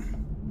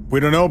 We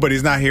don't know, but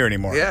he's not here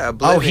anymore. Yeah.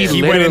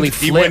 He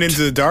went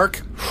into the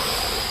dark,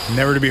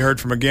 never to be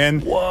heard from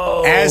again.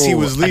 Whoa. As he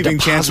was leaving,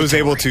 Chance was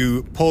able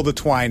to pull the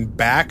twine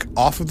back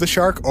off of the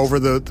shark over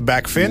the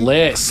back fin.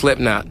 Lit.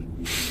 Slipknot.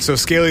 So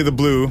Scaly the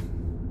Blue,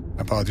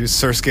 apologies,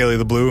 Sir Scaly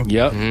the Blue,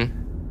 Yep.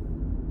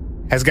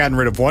 has gotten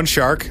rid of one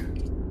shark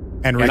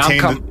and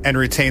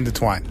retained the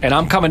twine. And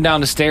I'm coming down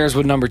the stairs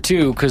with number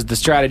 2 because the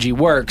strategy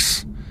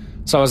works.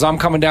 So as I'm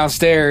coming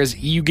downstairs,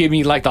 you give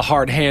me like the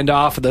hard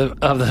handoff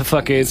of the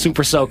fucking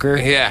super soaker.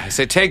 Yeah.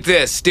 Say, take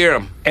this, steer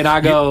him. And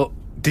I go...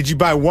 Did you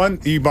buy one?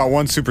 You bought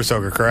one super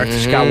soaker, correct?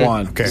 Just got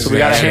one. Okay, so we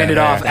got to hand it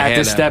off yeah. at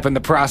this step in the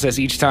process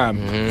each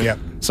time. Yep.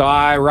 So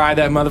I ride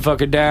that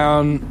motherfucker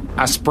down.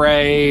 I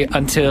spray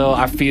until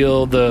I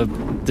feel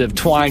the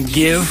twine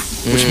give,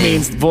 which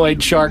means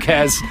Void Shark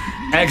has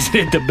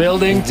exited the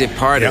building.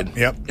 Departed.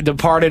 Yep.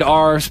 Departed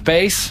our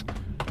space.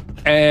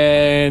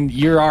 And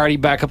you're already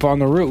back up on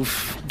the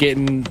roof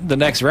getting the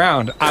next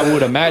round, I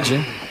would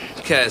imagine.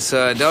 Okay,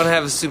 so I don't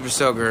have a super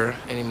soaker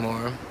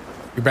anymore.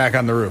 You're back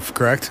on the roof,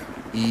 correct?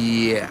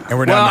 Yeah. And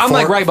we're down to I'm 4.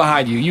 like right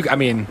behind you.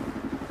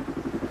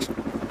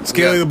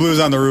 Scaly the Blue's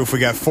on the roof. We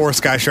got 4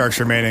 sky sharks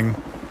remaining.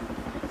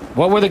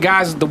 What were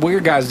the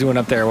weird guys doing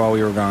up there while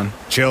we were gone?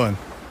 Chilling.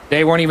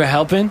 They weren't even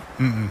helping?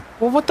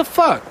 Well, what the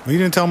fuck? You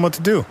didn't tell them what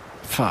to do.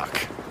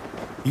 Fuck.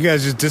 You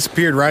guys just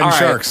disappeared riding All right,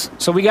 sharks.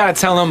 So we got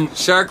to tell them...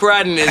 Shark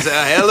riding is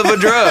a hell of a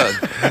drug.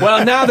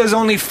 Well, now there's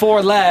only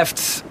 4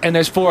 left, and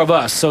there's 4 of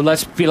us. So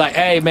let's be like,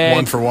 hey, man.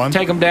 1 for 1.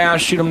 Take them down,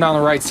 shoot them down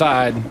the right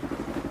side.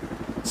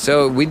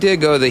 So we did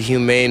go the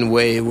humane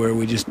way where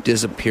we just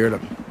disappeared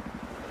them.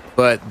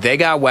 But they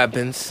got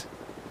weapons.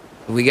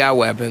 We got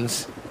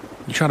weapons.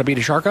 You trying to beat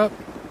a shark up?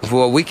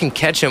 Well, we can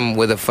catch them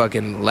with a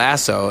fucking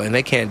lasso, and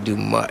they can't do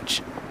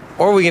much.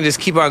 Or we can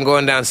just keep on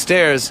going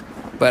downstairs,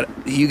 but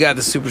you got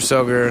the super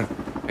soaker.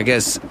 I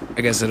guess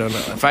I don't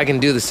know. If I can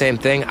do the same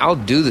thing, I'll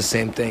do the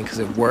same thing because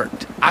it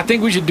worked. I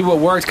think we should do what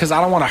works because I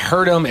don't want to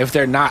hurt them if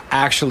they're not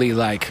actually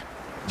bad.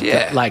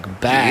 Yeah,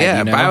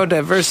 You know?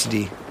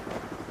 biodiversity.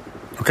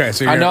 Okay,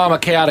 so I know I'm a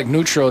chaotic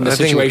neutral in this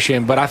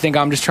situation, but I think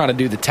I'm just trying to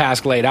do the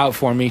task laid out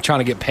for me, trying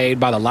to get paid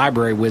by the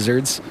library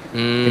wizards.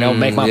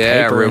 Make my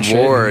paper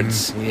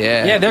rewards. And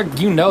shit. Yeah,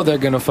 they're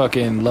gonna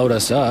fucking load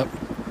us up.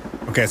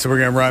 Okay, so we're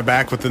gonna run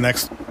back with the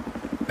next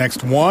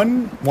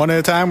one at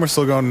a time. We're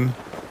still going.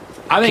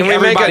 I think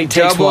everybody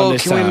takes one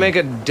this time. Can we make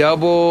a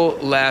double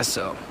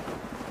lasso?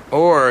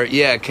 Or we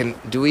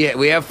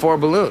have 4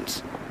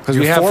 balloons? Because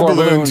we have 4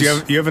 balloons.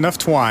 You have enough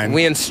twine.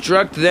 We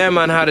instruct them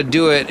on how to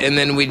do it, and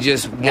then we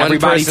just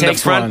the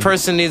front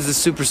person needs the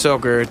super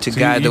soaker to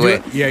guide the way.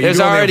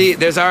 There's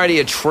already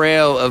a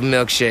trail of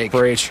milkshake.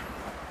 For each.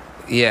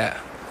 Yeah.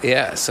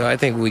 So I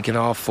think we can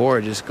all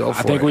 4 just go for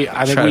it.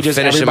 I think we just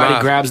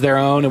everybody grabs their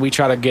own, and we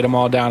try to get them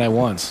all down at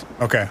once.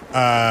 Okay.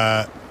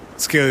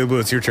 Scaly Blue,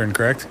 it's your turn,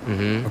 correct?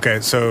 Mm-hmm. Okay,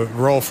 so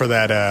roll for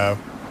that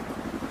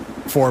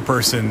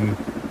 4-person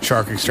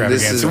shark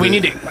extravaganza.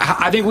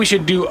 I think we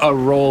should do a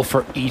roll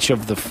for each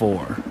of the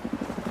 4.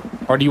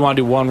 Or do you want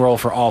to do one roll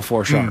for all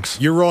 4 sharks?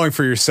 You're rolling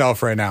for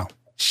yourself right now.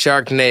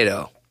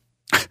 Sharknado.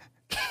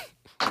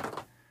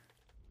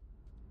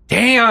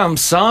 Damn,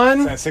 son.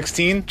 Is that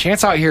 16?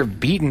 Chance out here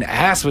beating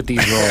ass with these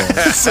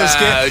rolls. So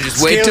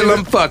just wait till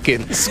I'm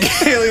fucking.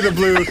 Scaly the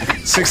Blue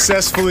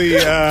successfully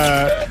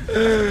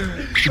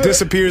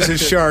disappears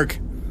his shark.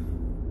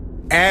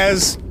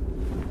 As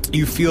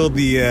you feel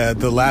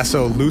the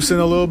lasso loosen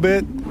a little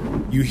bit,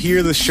 you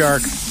hear the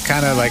shark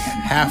kind of like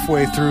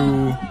halfway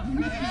through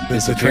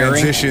the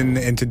transition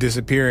into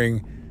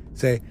disappearing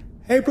say,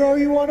 "Hey bro,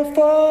 you want to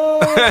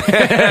fuck?"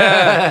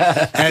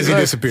 As he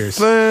disappears.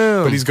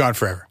 Boom. But he's gone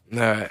forever.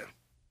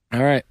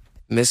 All right.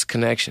 Missed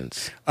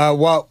connections.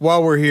 While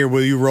we're here,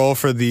 will you roll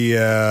for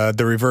the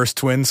reverse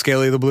twin,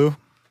 Scaly the Blue?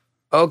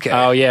 Okay.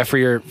 Oh yeah, for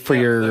your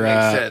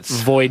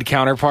void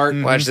counterpart.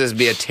 Watch this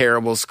be a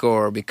terrible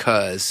score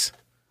because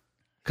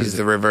he's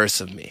the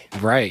reverse of me.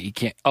 Right. You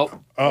can't. Oh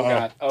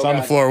God. It's on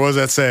the floor. What does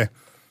that say?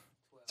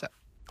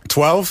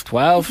 12?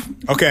 12.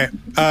 Okay.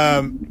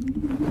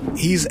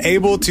 He's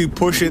able to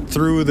push it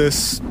through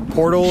this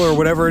portal or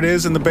whatever it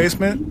is in the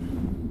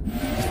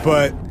basement,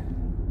 but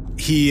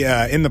he,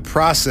 in the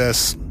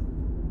process,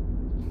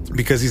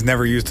 because he's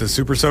never used a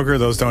super soaker,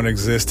 those don't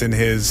exist in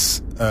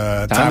his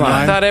I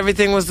timeline. thought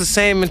everything was the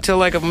same until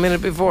like a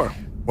minute before.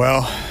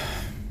 Well,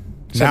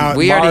 now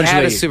We already had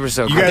a largely- super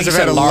soaker. you guys have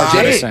had a largely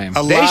lot, the of, same.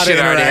 a They lot of should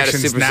already had a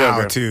interactions super now,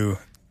 soaker. too.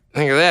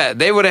 Think of that.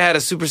 They would have had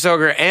a super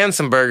soaker and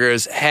some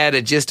burgers had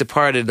it just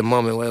departed the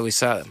moment where we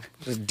saw them.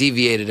 It was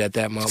deviated at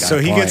that moment. So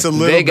he point. gets a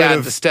little they bit got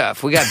of the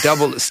stuff. We got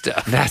double the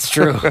stuff. That's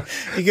true.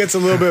 he gets a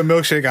little bit of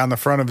milkshake on the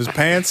front of his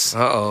pants,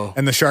 Uh-oh.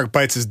 and the shark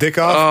bites his dick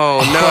off.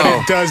 Oh, no.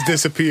 But it does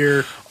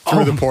disappear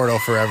through the portal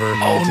forever.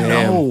 Oh,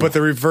 no. But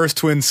the reverse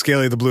twin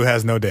Scaly the Blue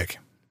has no dick.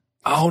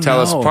 Oh, Tell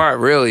no. us apart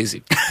real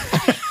easy.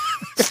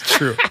 It's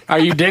true. Are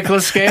you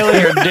Dickless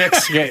Scaly or Dick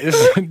Scaly?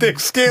 Dick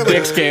Scaly.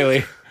 Dick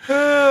Scaly.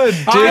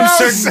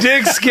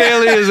 Dick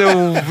Scaly is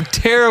a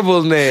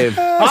terrible name.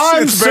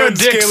 I'm It's Sir better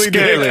than Dick Scaly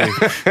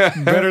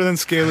Scaly. Better than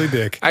Scaly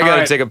Dick. I gotta All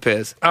right. take a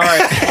piss. All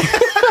right.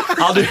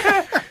 I'll do.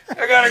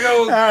 I gotta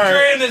go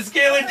drain the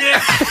Scaly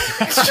Dick.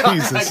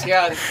 Jesus.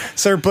 God.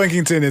 Sir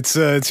Blinkington,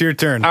 it's your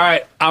turn. All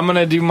right. I'm going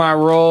to do my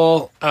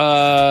roll.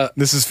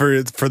 This is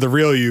for the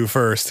real you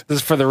first. This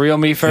is for the real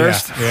me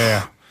first.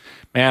 Yeah.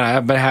 Man,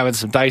 I've been having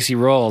some dicey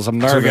rolls.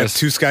 I'm So we got nervous.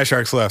 2 Sky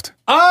Sharks left.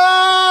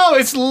 Oh,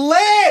 it's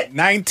lit.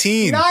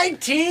 19.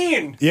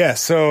 19. Yeah,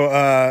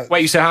 so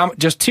Wait, you said how?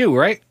 Just 2,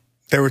 right?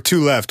 there were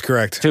 2 left,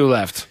 correct? 2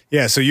 left.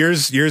 Yeah, so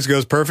yours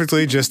goes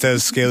perfectly, just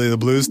as Scaly the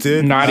Blues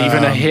did. Not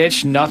even a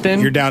hitch. Nothing.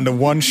 You're down to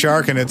 1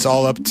 shark, and it's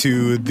all up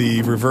to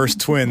the reverse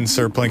twin,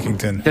 Sir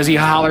Plinkington. Does he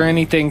holler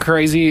anything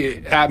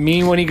crazy at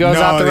me when he goes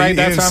out the right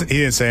that time? he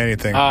didn't say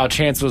anything. Oh,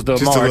 Chance was the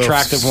Just a more little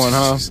attractive one,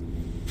 huh?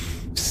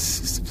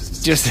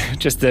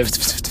 Just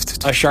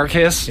a shark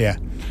hiss. Yeah,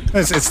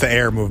 it's the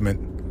air movement.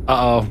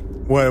 Uh oh.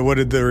 What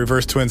did the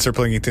reverse twin Sir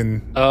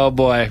Plinkington? Oh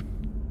boy.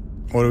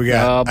 What do we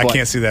got? Oh, I boy.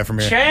 can't see that from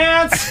here.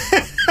 Chance.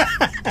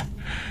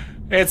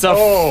 It's a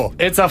Oh.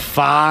 it's a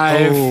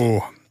 5.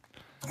 Oh,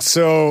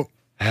 so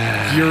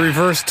your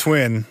reverse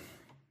twin.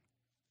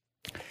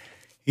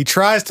 He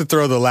tries to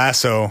throw the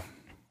lasso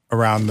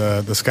around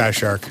the sky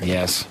shark.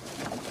 Yes.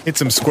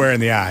 Hits him square in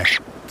the eye.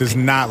 Does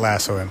not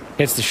lasso him.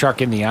 Hits the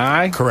shark in the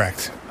eye.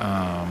 Correct.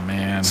 Oh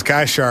man.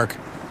 Sky shark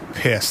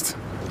pissed.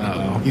 Uh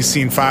oh. He's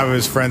seen 5 of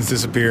his friends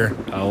disappear.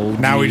 Oh.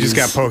 Now he just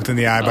got geez. poked in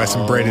the eye by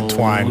some braided Oh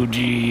twine.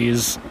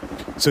 geez.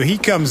 So he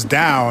comes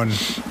down,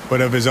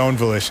 but of his own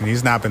volition.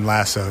 He's not been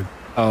lassoed.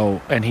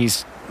 Oh, and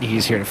he's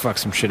here to fuck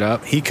some shit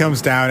up. He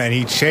comes down and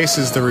he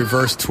chases the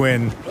reverse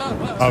twin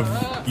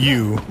of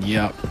you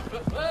Yep.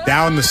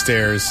 down the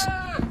stairs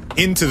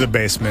into the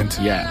basement.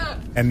 Yeah.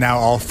 And now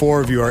all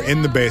 4 of you are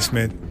in the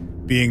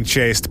basement being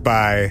chased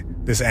by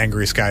this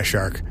angry sky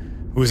shark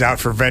who's out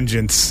for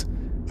vengeance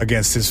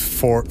against his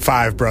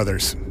 5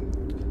 brothers.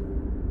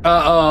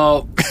 Uh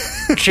oh.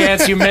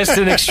 Chance, you missed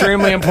an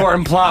extremely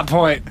important plot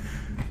point.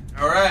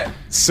 All right.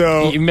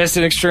 So You missed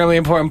an extremely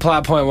important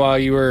plot point while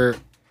you were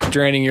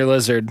draining your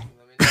lizard.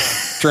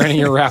 Draining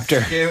your raptor.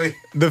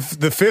 the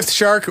 5th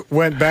shark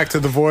went back to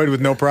the void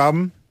with no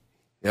problem.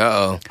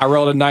 Uh-oh. I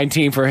rolled a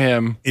 19 for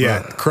him.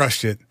 Yeah,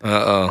 crushed it.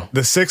 Uh-oh.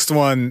 The 6th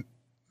one,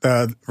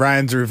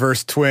 Ryan's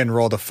reverse twin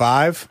rolled a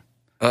 5.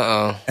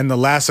 Uh-oh. And the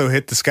lasso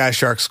hit the sky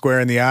shark square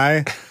in the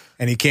eye,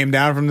 and he came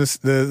down from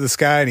the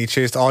sky, and he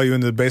chased all you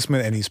into the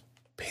basement, and he's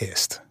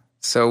pissed.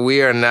 So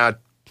we are now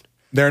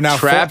There are now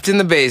trapped in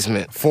the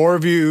basement. 4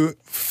 of you,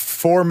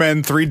 4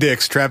 men, 3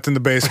 dicks trapped in the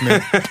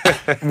basement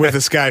with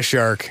a sky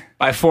shark.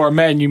 By 4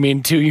 men, you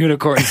mean 2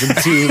 unicorns and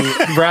 2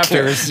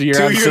 raptors. You're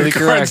 2 absolutely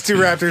unicorns, correct. 2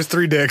 raptors,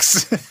 3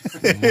 dicks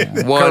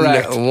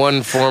Correct.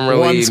 One formerly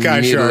One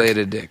sky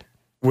mutilated dick.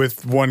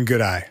 with 1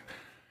 good eye.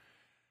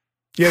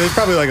 Yeah, there's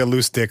probably like a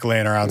loose dick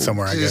laying around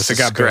somewhere, I guess. Just It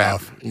got bit scrap.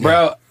 off.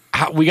 Bro,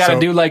 we got to So-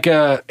 do like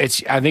I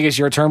think it's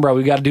your turn, bro.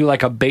 We got to do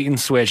like a bait and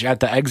switch at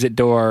the exit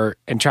door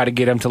and try to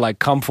get him to like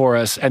come for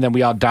us. And then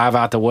we all dive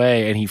out the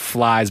way and he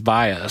flies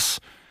by us.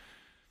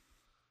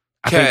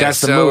 I think Okay,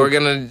 that's the so move.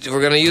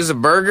 we're gonna use a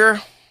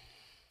burger,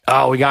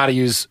 Oh, we got to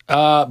use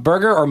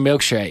burger or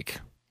milkshake.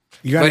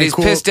 You got but any he's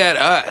cool- pissed at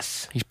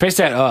us. He's pissed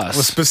at us.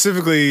 Well,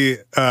 specifically,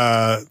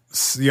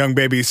 young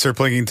baby Sir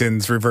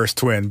Plinkington's reverse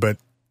twin, but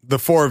the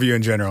 4 of you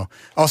in general.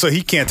 Also,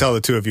 he can't tell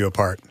the 2 of you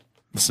apart.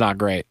 It's not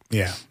great.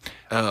 Yeah.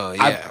 Oh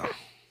yeah.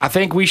 I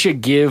think we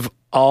should give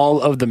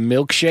all of the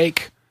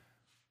milkshake.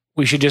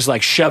 We should just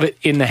like shove it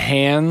in the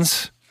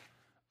hands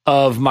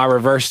of my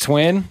reverse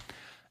twin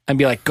and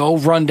be like, go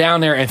run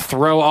down there and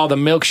throw all the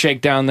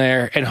milkshake down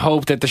there and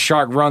hope that the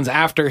shark runs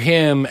after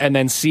him and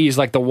then sees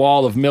like the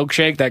wall of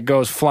milkshake that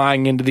goes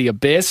flying into the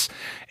abyss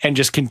and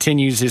just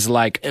continues his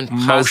like And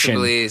motion.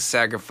 possibly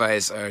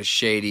sacrifice our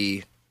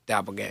shady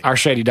doppelganger. Our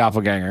shady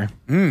doppelganger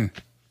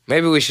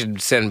Maybe we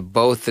should send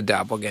both the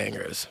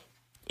doppelgangers.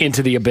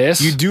 into the abyss.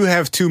 You do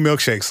have 2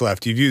 milkshakes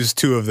left. You've used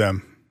 2 of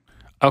them.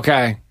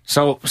 Okay.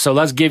 So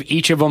let's give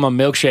each of them a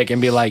milkshake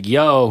and be like,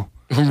 yo,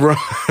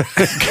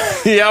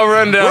 Y'all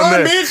run down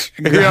Run, there. bitch!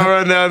 Y'all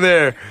run down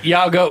there.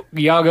 y'all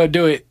go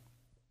do it.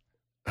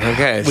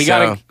 Okay, We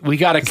gotta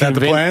Is that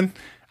the plan?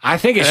 I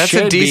think it That's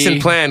should a decent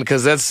be. plan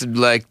because that's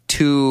like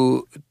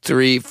 2,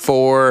 3,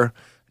 4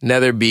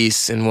 nether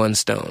beasts in one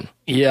stone.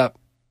 Yep.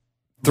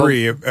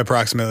 3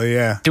 approximately,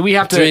 yeah. Do we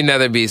have 3 to?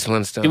 nether beasts,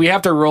 one stone. Do we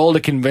have to roll to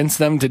convince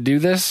them to do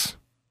this?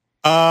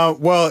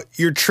 Well,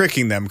 you're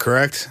tricking them,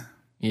 correct?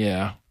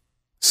 Yeah.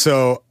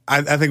 So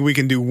I think we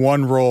can do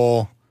one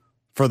roll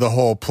for the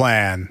whole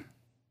plan.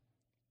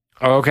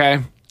 Okay.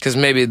 Because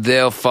maybe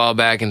they'll fall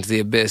back into the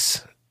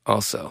abyss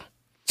also.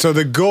 So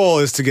the goal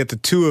is to get the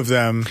 2 of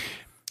them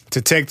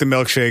to take the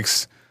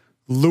milkshakes,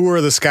 lure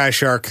the sky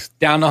shark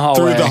Down the hallway.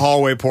 through the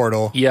hallway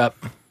portal, Yep.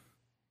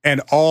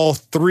 and all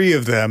 3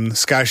 of them,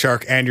 Sky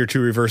Shark and your 2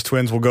 reverse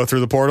twins, will go through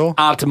the portal.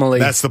 Optimally.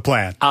 That's the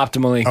plan.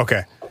 Optimally.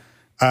 Okay.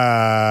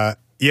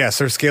 Yeah,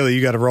 Sir Scaly,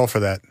 you got to roll for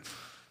that.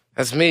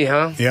 That's me,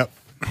 huh? Yep.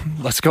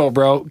 Let's go,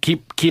 bro.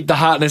 Keep the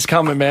hotness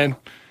coming, man.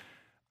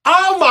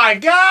 Oh my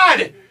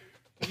god!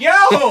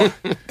 Yo!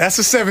 That's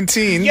a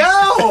 17. Yo!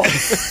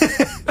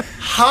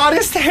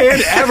 Hottest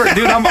hand ever.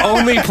 Dude, I'm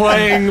only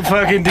playing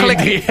fucking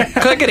D&D.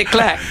 Clickety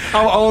clack.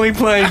 I'm only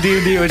playing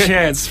D&D with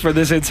Chance for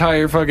this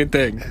entire fucking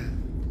thing.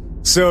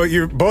 So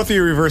both of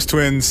your reverse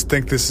twins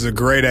think this is a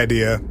great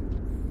idea.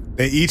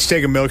 They each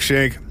take a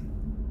milkshake.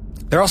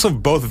 They're also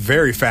both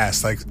very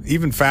fast, like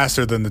even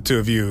faster than the 2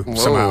 of you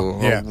somehow.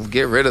 Whoa, Yeah.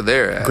 Get rid of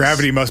their ass.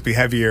 Gravity must be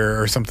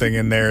heavier or something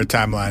in their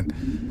timeline.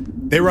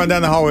 They run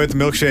down the hallway with the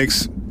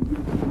milkshakes.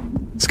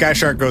 Sky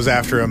Shark goes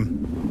after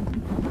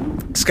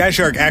him. Sky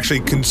Shark actually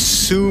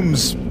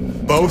consumes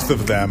both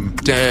of them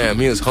Damn,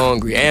 he was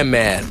hungry and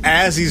mad.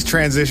 as he's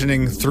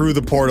transitioning through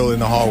the portal in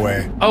the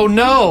hallway. Oh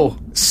no!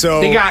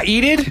 So They got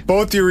eated?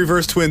 both your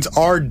reverse twins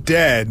are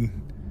dead,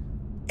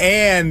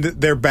 and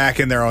they're back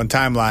in their own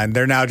timeline.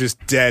 They're now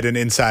just dead and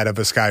inside of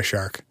a Sky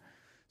Shark.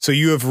 So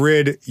you have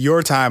rid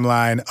your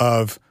timeline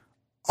of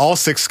all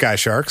 6 Sky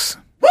Sharks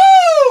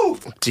Woo!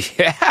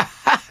 Yeah,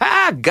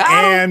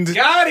 got him. and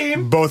Got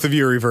him! both of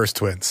your reverse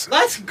twins.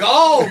 Let's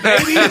go,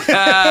 baby!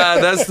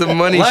 That's the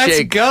money Let's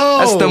shake. go.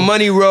 That's the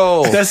money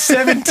roll. The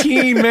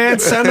 17, man.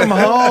 Send them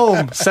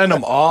home. Send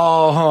them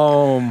all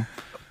home.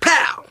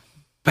 Pow.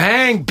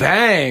 Bang,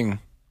 bang.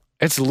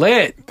 It's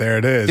lit. There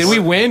it is. Did we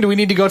win? Do we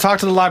need to go talk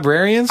to the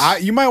librarians?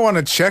 You might want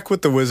to check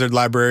with the wizard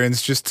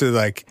librarians just to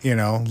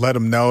let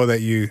them know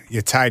that you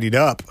tidied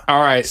up.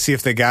 All right. See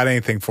if they got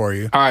anything for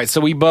you. All right.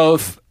 So we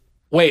both.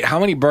 Wait, how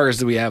many burgers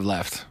do we have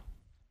left?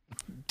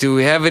 Do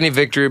we have any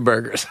victory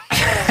burgers?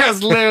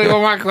 That's literally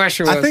what my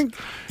question was. I think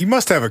you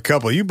must have a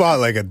couple. You bought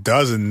like a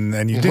dozen,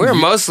 and you didn't. We're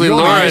mostly you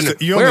only luring.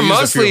 used- you only We're used a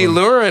few mostly of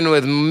them. luring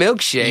with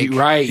milkshake. You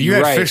right. You You're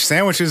had right. fish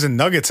sandwiches and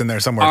nuggets in there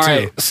somewhere All too.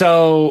 right.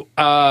 So,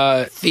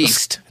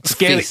 Feast. It's a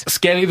Scaly, feast.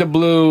 Scaly the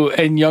Blue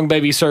and Young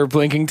Baby Sir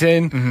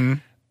Blinkington. Mm-hmm.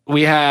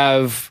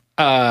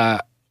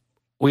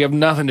 We have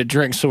nothing to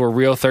drink, so we're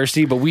real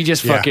thirsty. But we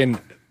just Yeah. fucking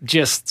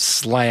just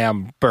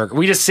slam burger.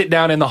 We just sit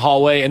down in the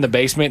hallway in the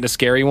basement, the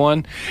scary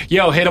one.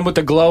 Yo, hit them with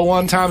the glow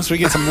one time so we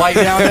get some light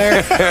down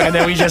there, and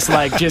then we just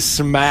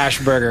smash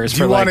burgers Do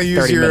for you like want to use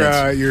 30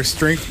 minutes. your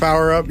strength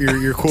power up,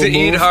 your cool To move,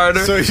 eat harder?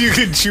 so you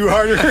can chew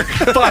harder?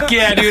 Fuck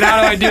yeah, dude! How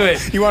do I do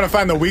it? You want to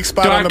find the weak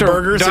spot Do I on the have to-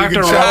 burger do so I you have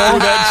can to chop through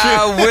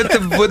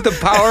roll? that With the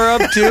power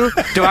up too.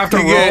 Do I have to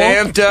You roll?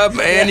 get amped up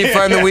and you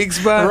find the weak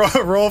shit.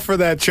 spot. Roll for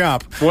that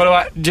chomp. What do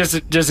I? Just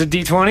a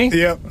D20?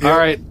 Yep. All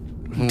right.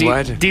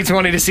 What?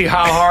 D20 to see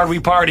how hard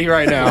we party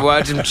right now.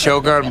 Watch him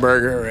choke on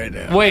burger right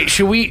now. Wait,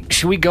 should we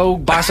go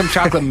buy some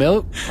chocolate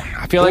milk?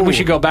 I feel like we Ooh.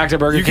 should go back to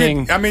Burger You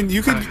King. could. I mean,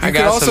 you could. You I could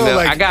got also some milk.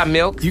 like. I got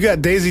milk. You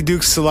got Daisy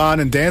Duke's Salon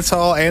and Dance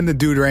Hall and the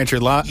Dude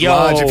Rancher Lodge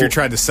Yo. if you're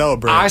trying to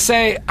celebrate. I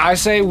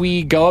say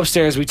we go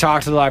upstairs, we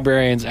talk to the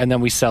librarians, and then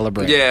we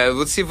celebrate. Yeah,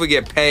 let's see if we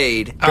get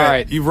paid. All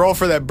right, You roll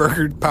for that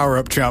burger power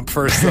up chump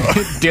first, though.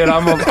 dude,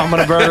 I'm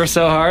gonna burger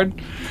so hard.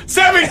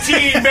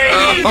 17,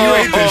 baby. You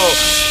ate the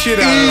shit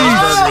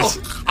out of those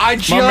burgers. I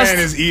My man just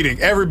is eating.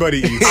 Everybody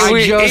eats. I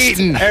We just-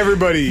 eating.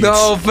 Everybody eats. The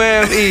whole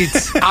fam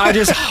eats. I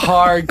just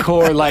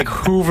hardcore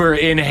Hoover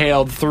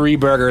inhaled 3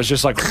 burgers,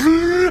 just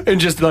and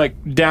just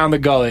down the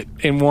gullet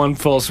in one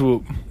full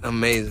swoop.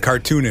 Amazing.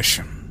 Cartoonish.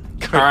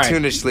 All right,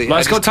 Cartoonishly.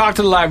 let's go talk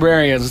to the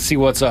librarians and see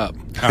what's up.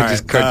 All I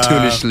just right,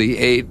 cartoonishly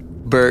ate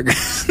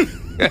burgers.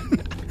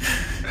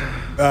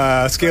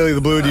 Scaly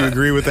the Blue, do you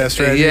agree with that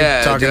strategy?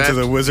 Yeah. Talking do I to have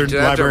the wizard do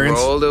I have to librarians?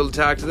 roll to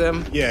talk to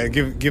them? Yeah,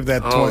 give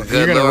that Oh, 20. good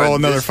You're going to Lord. roll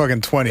another This-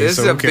 fucking 20. This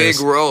so is a who cares?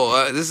 big roll.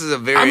 This is a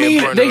very I mean,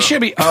 important they roll.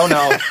 should be. Oh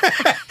no,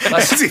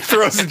 He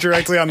throws it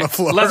directly on the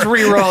floor. let's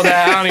re-roll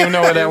that. I don't even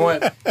know where that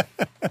went.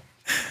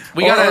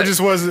 We Or gotta. just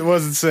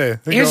wasn't say.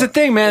 Here's the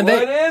thing, man. What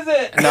is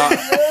it? No,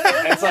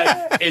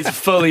 it's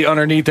fully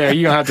underneath there.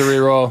 You don't have to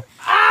re-roll.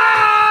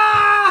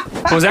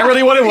 Was that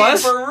really what it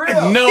was? For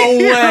real. No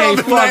way.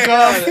 Fuck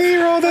off. He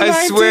rolled a I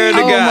 19. swear to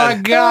Oh God.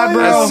 my God,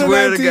 bro. I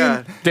swear to 19.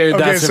 God. Dude,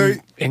 Okay, that's so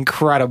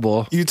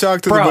incredible. You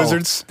talk to Bro, the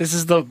wizards. this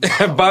is the.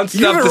 I bounced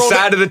You up haven't the rolled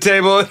side of the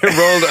table and it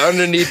rolled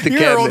underneath the You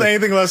haven't rolled cabinet.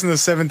 anything less than a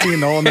 17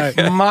 the whole night.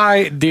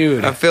 My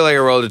dude. I feel like I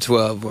rolled a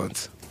 12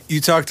 once.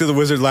 You talk to the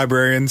wizard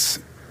librarians.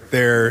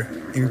 They're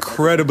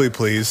incredibly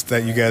pleased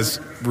that you guys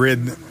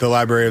rid the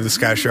library of the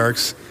Sky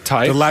Sharks.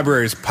 Tight. The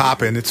library is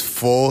popping. It's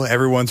full.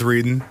 Everyone's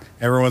reading.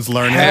 Everyone's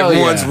learning.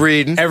 Everyone's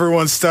reading.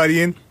 Everyone's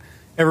studying.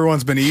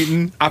 Everyone's been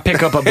eating. I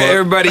pick up a book.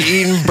 Everybody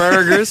eating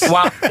burgers.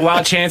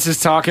 While Chance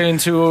is talking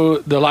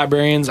to the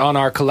librarians on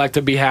our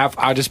collective behalf,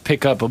 I just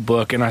pick up a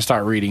book and I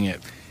start reading it.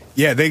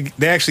 Yeah, they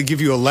actually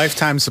give you a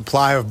lifetime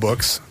supply of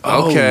books.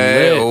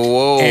 Okay. lit.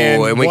 Whoa.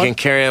 And we what- can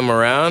carry them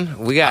around.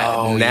 We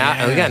got we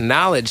got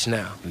knowledge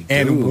now.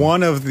 And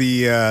one of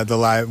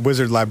the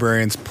wizard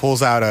librarians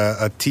pulls out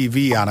a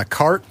TV on a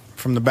cart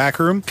from the back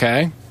room.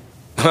 Okay.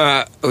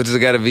 Does it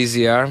got a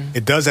VCR?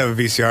 It does have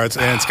a VCR,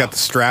 and it's got the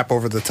strap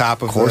over the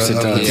top of course the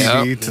it does.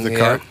 TV to the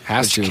cart.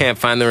 Has But to. you can't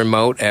find the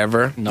remote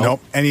ever.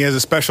 Nope. And he has a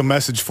special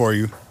message for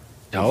you.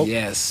 Nope.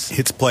 Yes.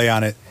 Hits play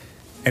on it,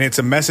 and it's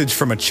a message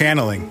from a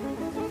channeling,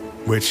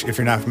 which, if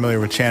you're not familiar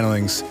with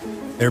channelings,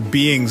 they're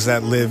beings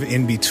that live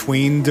in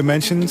between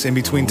dimensions, in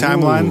between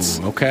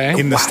timelines, okay.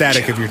 in the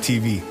static of your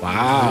TV.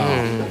 Wow.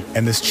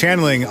 And this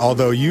channeling,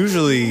 although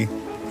usually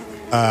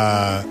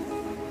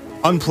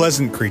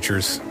unpleasant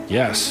creatures,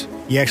 Yes.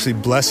 he actually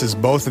blesses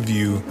both of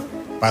you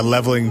by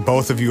leveling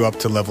both of you up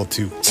to level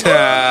 2.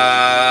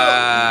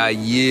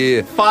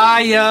 Yeah.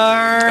 Fire.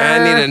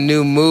 I need a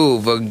new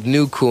move, a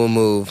new cool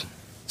move.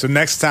 So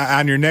next time,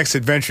 on your next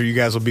adventure, you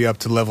guys will be up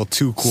to level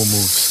 2 cool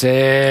moves.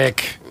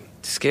 Sick.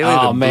 Scaly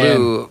the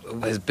Blue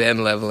has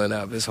been leveling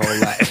up his whole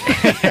life.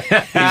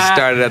 He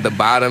started at the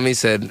bottom. He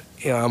said,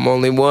 I'm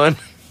only one.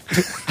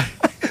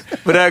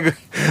 But I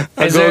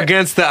go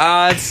against the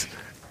odds.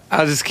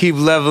 I'll just keep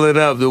leveling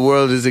up. The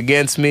world is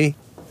against me.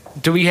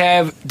 Do we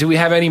have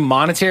any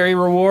monetary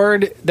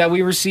reward that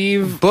we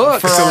receive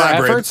Books. for It's a our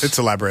library. efforts? It's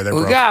a library there,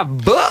 We bro. got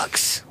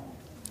books.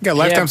 You got a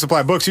lifetime Yeah. supply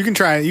of books. You can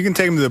take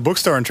them to the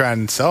bookstore and try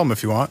and sell them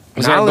if you want.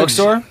 Is there a Knowledge.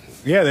 bookstore?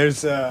 Yeah,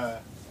 there's a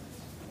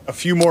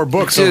few more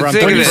books Dude, over on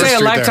think When of you 31st it. say a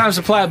Street lifetime there.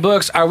 supply of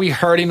books, are we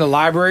hurting the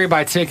library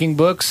by taking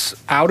books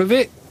out of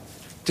it?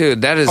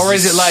 Dude, that is Or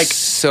is it like-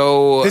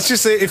 so... It's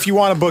just that if you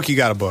want a book, you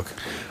got a book.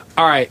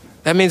 All right.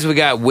 That means we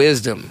got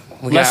wisdom.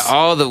 We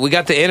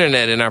got the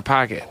internet in our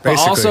pocket. But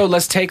Basically. also,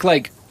 let's take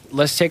like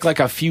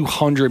a few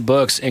hundred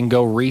books and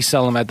go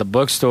resell them at the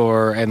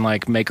bookstore and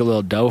like make a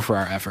little dough for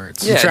our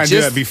efforts. Yeah, You try and do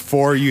just- that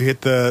before you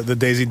hit the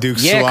Daisy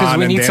Dukes Yeah, because salon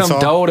we and need dance some hall.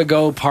 dough to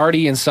go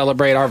party and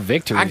celebrate our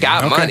victory. I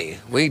got Okay. money.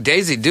 We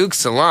Daisy Duke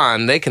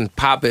Salon, they can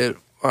pop it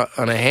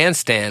on a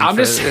handstand. I'm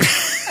just-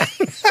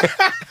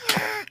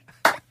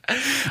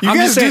 You I'm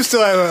guys just do saying-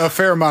 still have a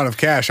fair amount of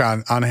cash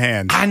on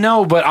hand. I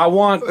know, but I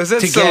want Is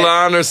it to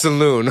salon or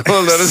saloon?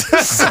 Hold on.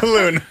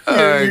 Saloon.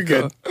 You're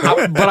good.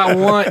 but I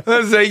want. I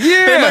was like,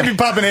 They might yeah. be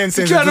popping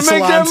handstands Trying at the to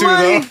make salon that too,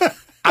 money. though.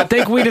 I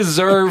think we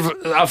deserve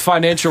a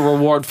financial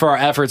reward for our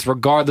efforts,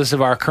 regardless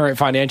of our current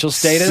financial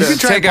status. can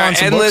try Take and our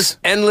pawn some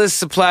endless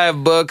supply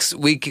of books.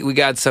 We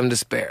got some to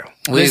spare.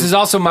 This is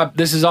also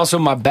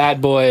my bad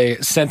boy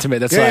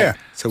sentiment. That's Yeah. like,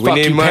 So we fuck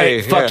need you,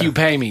 money, fuck yeah. you,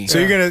 pay me. So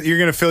you're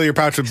gonna fill your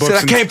pouch with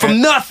books. I came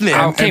from nothing.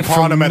 I and came pawn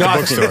from them at the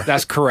nothing. bookstore.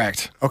 That's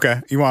correct.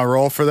 Okay, you want to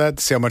roll for that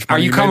to see how much Are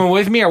money you made? coming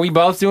with me? Are we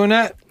both doing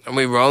that? Are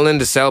we rolling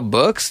to sell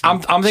books? I'm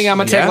thinking I'm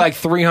gonna take Yeah. like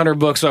 300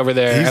 books over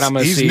there, and I'm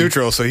gonna He's see.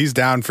 neutral, so he's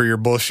down for your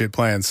bullshit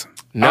plans.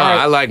 No,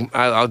 All right.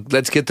 I like.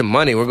 Let's get the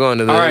money. We're going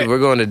to All right. we're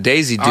going to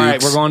Daisy Dukes. All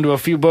right, we're going to a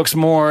few books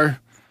more,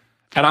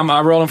 and I'm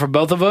rolling for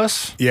both of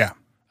us. Yeah,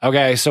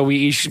 Okay, so we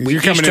each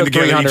you're coming in took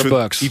together 300 each with,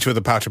 books. each with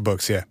a pouch of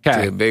books. Yeah, Okay,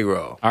 Take a big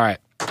roll. all right.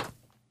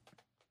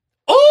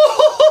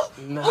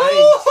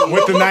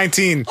 with the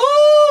 19,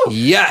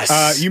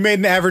 Yes, you made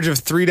an average of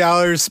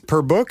 $3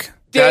 per book.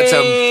 that's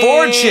a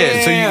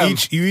fortune. So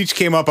you each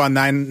came up on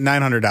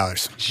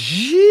 $900.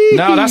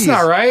 No, that's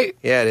not right.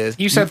 Yeah, it is.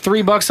 You said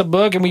 $3 a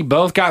book, and we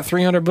both got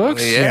 300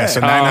 books. Yeah,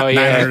 so Oh,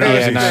 yeah, $900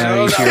 yeah, each.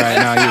 no, you're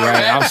right. No, you're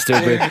right. I'm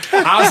stupid.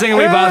 I was thinking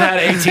we both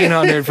had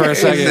 1,800 for a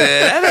second.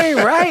 That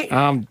ain't right.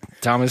 I'm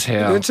dumb as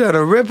hell. They're trying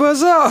to rip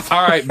us off.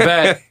 All right,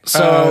 bet.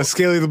 So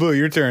Scaly the Blue,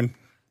 your turn.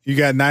 You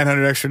got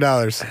 $900 extra.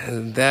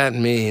 That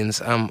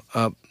means I'm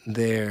up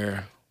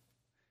there.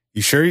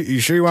 You sure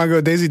you want to go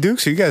to Daisy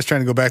Dukes? Or you guys trying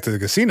to go back to the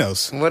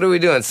casinos? What are we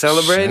doing?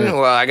 Celebrating?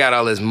 Well, I got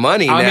all this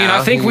money now. I mean,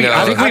 I think we No.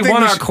 won we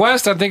our should-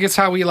 quest. I think it's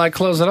how we like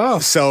close it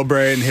off.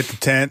 Celebrate and hit the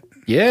tent.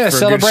 Yeah, for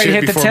celebrate, good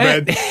hit shit the before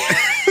tent.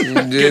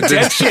 bed. Dude,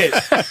 That shit.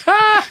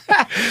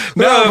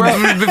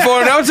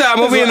 before no time,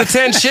 we'll be in the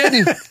tent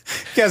shitting, You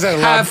guys had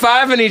a high lot,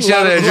 fiving each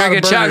lot other, of- lot of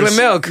drinking chocolate burgers.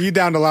 milk. You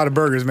downed a lot of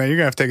burgers, man. You're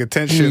gonna have to take a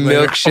tent shit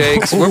later.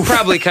 Milkshakes. We're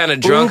probably kind of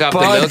drunk off the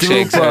Oopa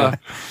milkshakes. doopa.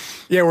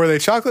 Yeah, were they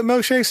chocolate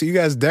milkshakes? Are you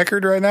guys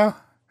deckered right now?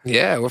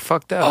 Yeah, we're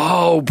fucked up.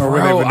 Oh, were they bro,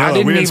 vanilla? I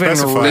didn't We didn't even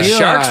specify. realize. The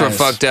sharks were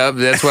fucked up.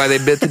 That's why they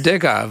bit the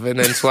dick off and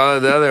then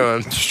swallowed the other one.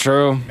 It's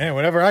true. Man,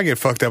 whenever I get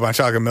fucked up on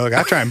chocolate milk,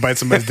 I try and bite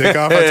somebody's dick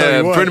off. I tell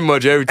you what. Pretty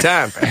much every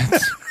time.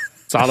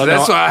 That's all I know.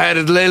 That's why I had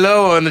to lay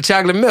low on the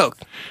chocolate milk.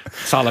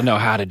 That's all I know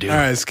how to do. All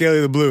right,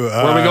 Scaly the Blue. Where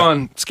are we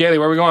going? Scaly,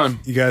 where are we going?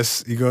 You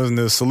goes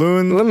into the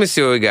saloon. Let me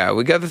see what we got.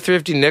 We got the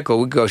thrifty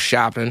nickel. We go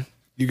shopping.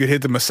 You could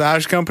hit the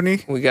massage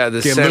company. We got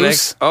the Get Cenex.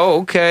 loose. Oh,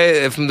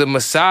 okay. If the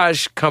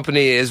massage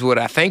company is what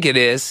I think it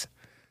is,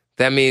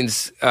 That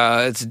means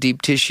it's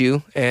deep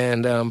tissue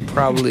and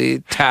probably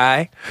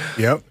Thai.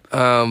 Yep.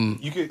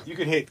 You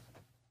could hit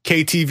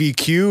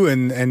KTVQ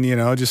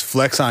and just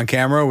flex on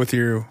camera with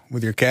your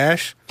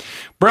cash.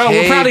 Bro,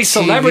 we're probably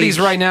celebrities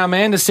right now,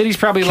 man. The city's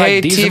probably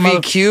like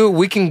KTVQ.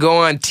 We can go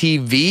on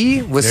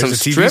TV with some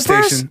strippers.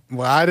 Station.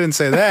 Well, I didn't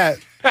say that.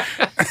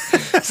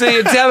 So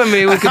you're telling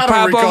me we could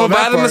pop over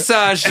by the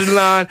massage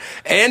salon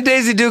and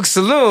Daisy Duke's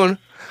saloon?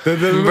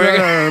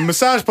 The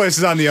massage place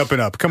is on the up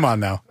and up. Come on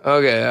now.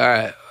 Okay,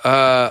 all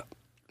right.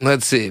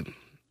 Let's see.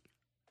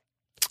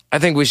 I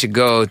think we should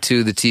go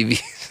to the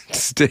TV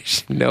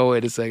station. No,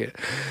 wait a second.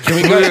 Can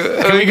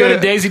we go to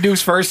Daisy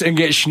Duke's first and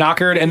get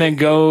schnockered and then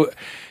go?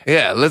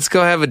 Yeah, let's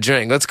go have a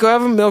drink. Let's go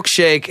have a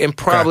milkshake and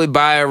probably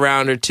buy a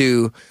round or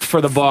two for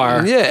the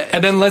bar. Yeah.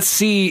 And then let's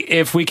see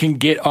if we can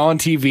get on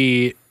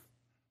TV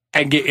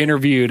and get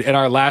interviewed. And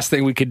our last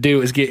thing we could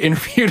do is get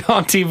interviewed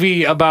on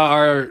TV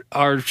about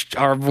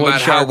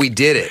about how we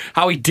did it.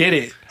 How we did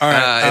it. All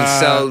right. And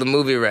sell the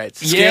movie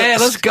rights. Yeah,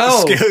 let's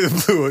go. Scale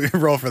of the blue.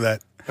 Roll for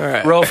that. All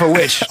right. Roll for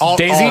which? All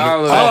Daisy?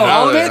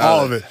 of it?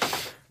 All of it.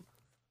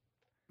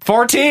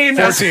 14.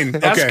 14.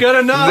 That's Okay. good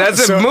enough.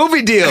 That's a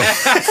movie deal.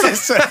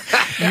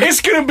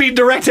 It's going to be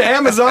direct to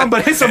Amazon,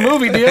 but it's a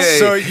movie deal.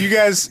 So you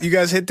guys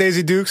hit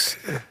Daisy Dukes,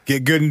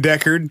 get good and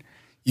decored.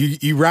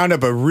 You round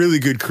up a really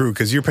good crew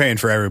because you're paying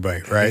for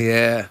everybody, right?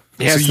 Yeah.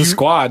 Yeah, So it's the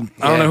squad.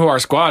 I don't know who our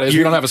squad is.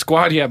 We don't have a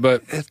squad yet,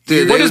 but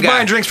Dude, we're we just got-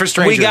 buying drinks for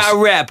strangers. We got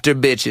Raptor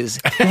bitches.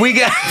 We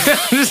got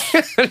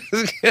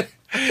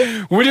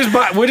We're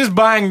just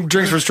buying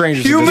drinks for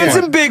strangers. at this humans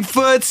point. and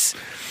Bigfoots.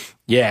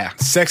 Yeah.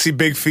 Sexy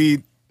big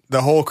feet.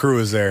 The whole crew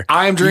is there.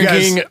 I'm You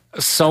guys- drinking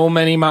so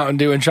many Mountain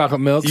Dew and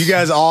chocolate milks. You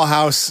guys all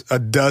house a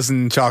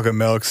dozen chocolate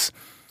milks,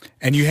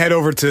 and you head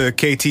over to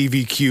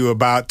KTVQ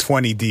about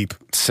 20 deep.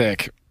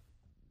 Sick.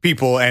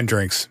 People and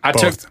drinks. I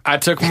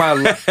took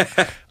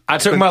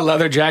my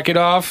leather jacket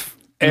off,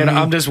 and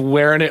I'm just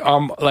wearing it.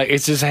 Like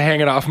it's just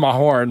hanging off my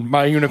horn,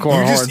 my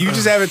unicorn horn. You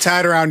just have it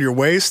tied around your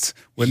waist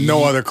with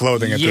no other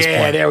clothing at this point.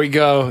 Yeah, there we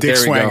go. Dick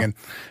there we swanging. go.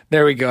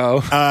 There we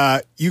go.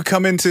 You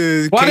come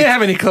into. Well, I didn't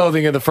have any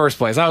clothing in the first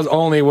place. I was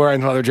only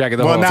wearing the leather jacket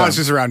the whole time. Well, now it's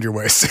just around your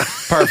waist.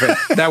 Perfect.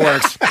 That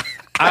works.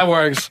 That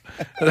works.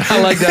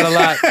 I like that a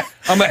lot.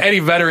 I'm an Eddie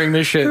Vettering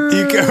this shit.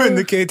 You come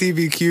into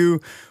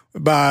KTVQ,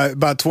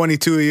 about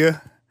 22 of you,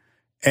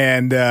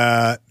 and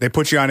they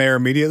put you on air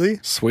immediately.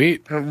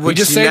 Sweet. We Which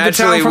just saved the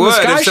town naturally from the would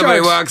Sky if somebody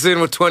Sharks. walks in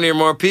with 20 or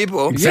more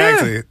people.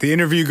 Exactly. The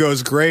interview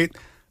goes great.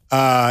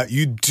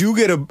 You do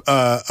get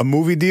a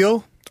movie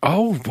deal,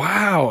 Oh,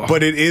 wow.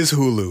 but it is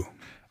Hulu.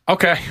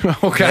 Okay.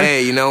 Okay.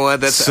 Hey, you know what?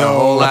 That's So- a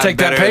whole lot I'll take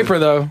better. that paper,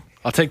 though.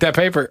 I'll take that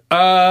paper.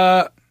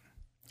 I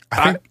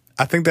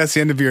think that's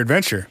the end of your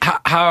adventure.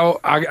 How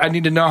I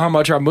need to know how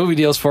much our movie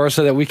deal's for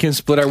so that we can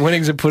split our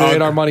winnings and put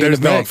in our money in There's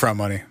the no bank. upfront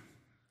money.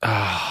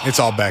 It's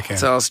all back end.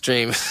 It's all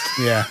streams.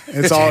 Yeah,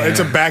 it's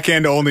a back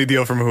end only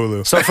deal from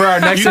Hulu. So for our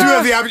next you do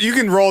have the you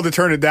can roll to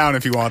turn it down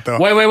if you want though.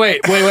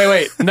 Wait.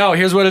 No,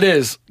 here's what it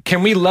is.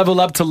 Can we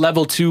level up to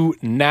level 2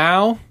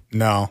 now?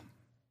 No,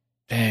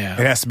 Damn.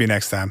 it has to be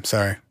next time.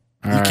 Sorry,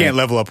 you can't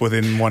level up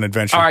within one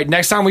adventure. All right,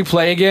 next time we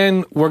play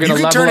again, we're going you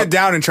to can level turn up. it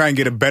down and try and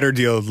get a better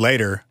deal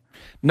later.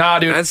 Nah,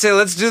 dude. I'd say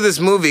let's do this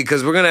movie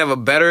because we're going to have a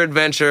better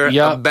adventure,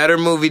 Yup. a better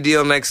movie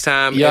deal next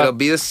time. Yup. It'll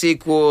be a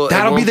sequel. It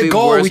That'll be won't the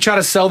goal. worse. We try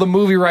to sell the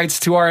movie rights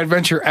to our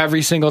adventure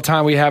every single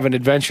time we have an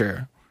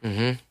adventure.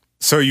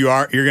 So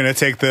you're going to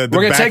take the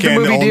We're going to back take the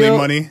end movie only deal.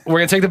 money. We're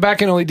going to take the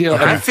back end only deal.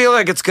 I feel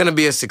like it's going to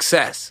be a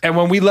success. And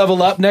when we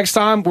level up next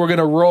time, we're going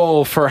to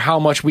roll for how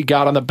much we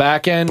got on the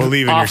back end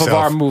Believe in off of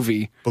yourself. our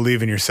movie.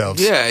 Believe in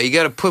yourselves. Yeah, you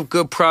got to put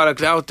good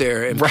product out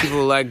there, and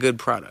people like good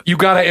product. You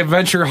got to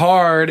adventure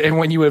hard, and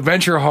when you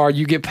adventure hard,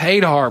 you get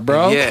paid hard,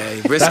 bro.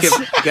 Yeah, risk it.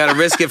 Got to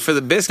risk it for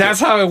the biscuit.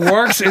 That's how it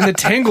works in the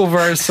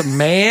Tingleverse,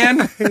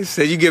 man.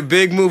 So you get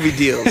big movie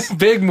deals,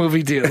 Big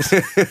movie deals.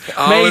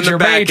 All in the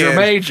back end.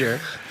 Major.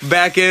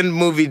 back end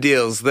movie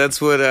deals. That's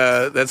what.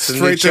 That's the new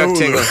Straight to Chuck Hulu.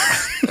 Tingle.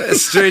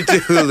 Straight to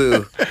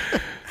Hulu.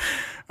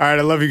 All right,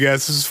 I love you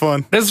guys. This is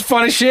fun. This is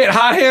funny shit.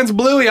 Hot Hands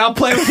Bluey. I'll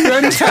play with you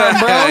anytime,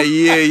 bro.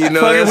 Yeah, you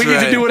know Fucking, that's we get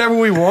right. to do whatever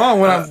we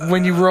want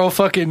when you roll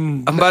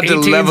fucking I'm about to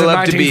 18s level and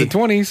up to 19s be and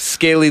 20s.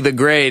 Scaly the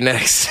Gray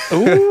next.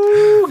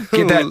 Ooh,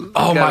 get that. Oh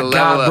Gotta my level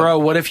God, up. bro.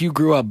 What if you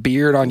grew a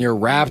beard on your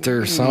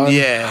raptor, son?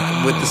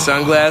 Yeah, with the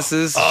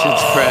sunglasses,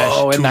 shit's fresh.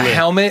 Oh, and the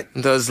helmet.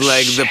 Those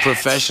like the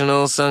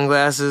professional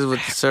sunglasses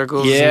with the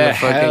circles Yeah, and the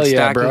hell fucking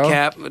yeah, stocking bro.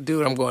 cap.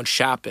 Dude, I'm going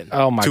shopping.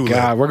 Oh my Too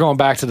God. late. We're going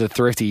back to the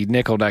thrifty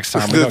nickel next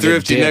time. We're The gonna get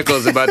thrifty dipped.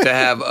 nickel's about to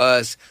have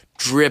us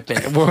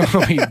dripping, We're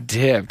going to be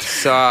dipped.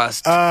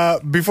 sauced.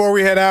 Before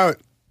we head out,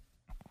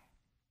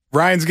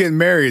 Ryan's getting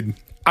married,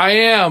 I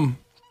am.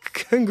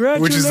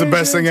 Congratulations. which is the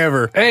best thing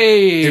ever.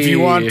 Hey. If you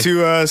want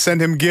to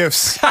send him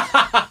gifts,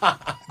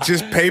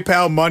 just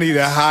PayPal money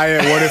to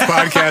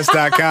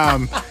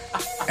hi@whatifpodcast.com,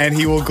 and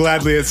he will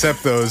gladly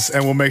accept those,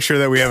 and we'll make sure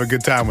that we have a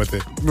good time with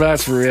it.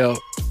 That's real.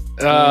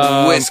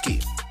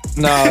 Whiskey.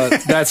 No,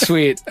 that's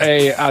sweet.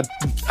 Hey,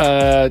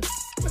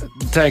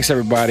 thanks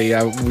everybody.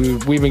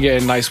 We've been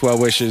getting nice well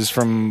wishes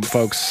from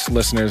folks,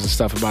 listeners and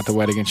stuff about the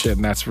wedding and shit,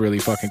 and that's really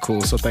fucking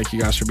cool. So thank you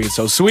guys for being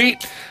so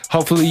sweet.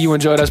 Hopefully you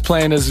enjoyed us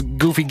playing this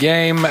goofy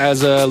game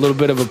as a little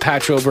bit of a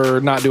patch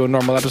over not doing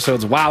normal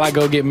episodes while I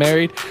go get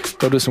married.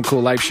 Go do some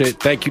cool life shit.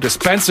 Thank you to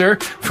Spencer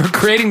for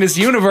creating this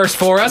universe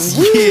for us.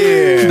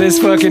 Yeah. This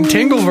fucking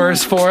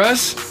Tingleverse for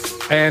us.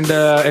 And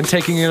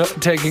taking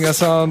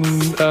us on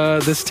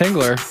this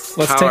Tingler.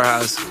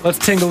 Powerhouse. Let's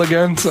tingle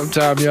again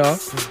sometime, y'all.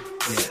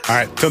 All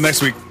right. Till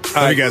next week.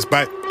 Love you guys.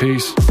 Bye.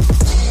 Peace.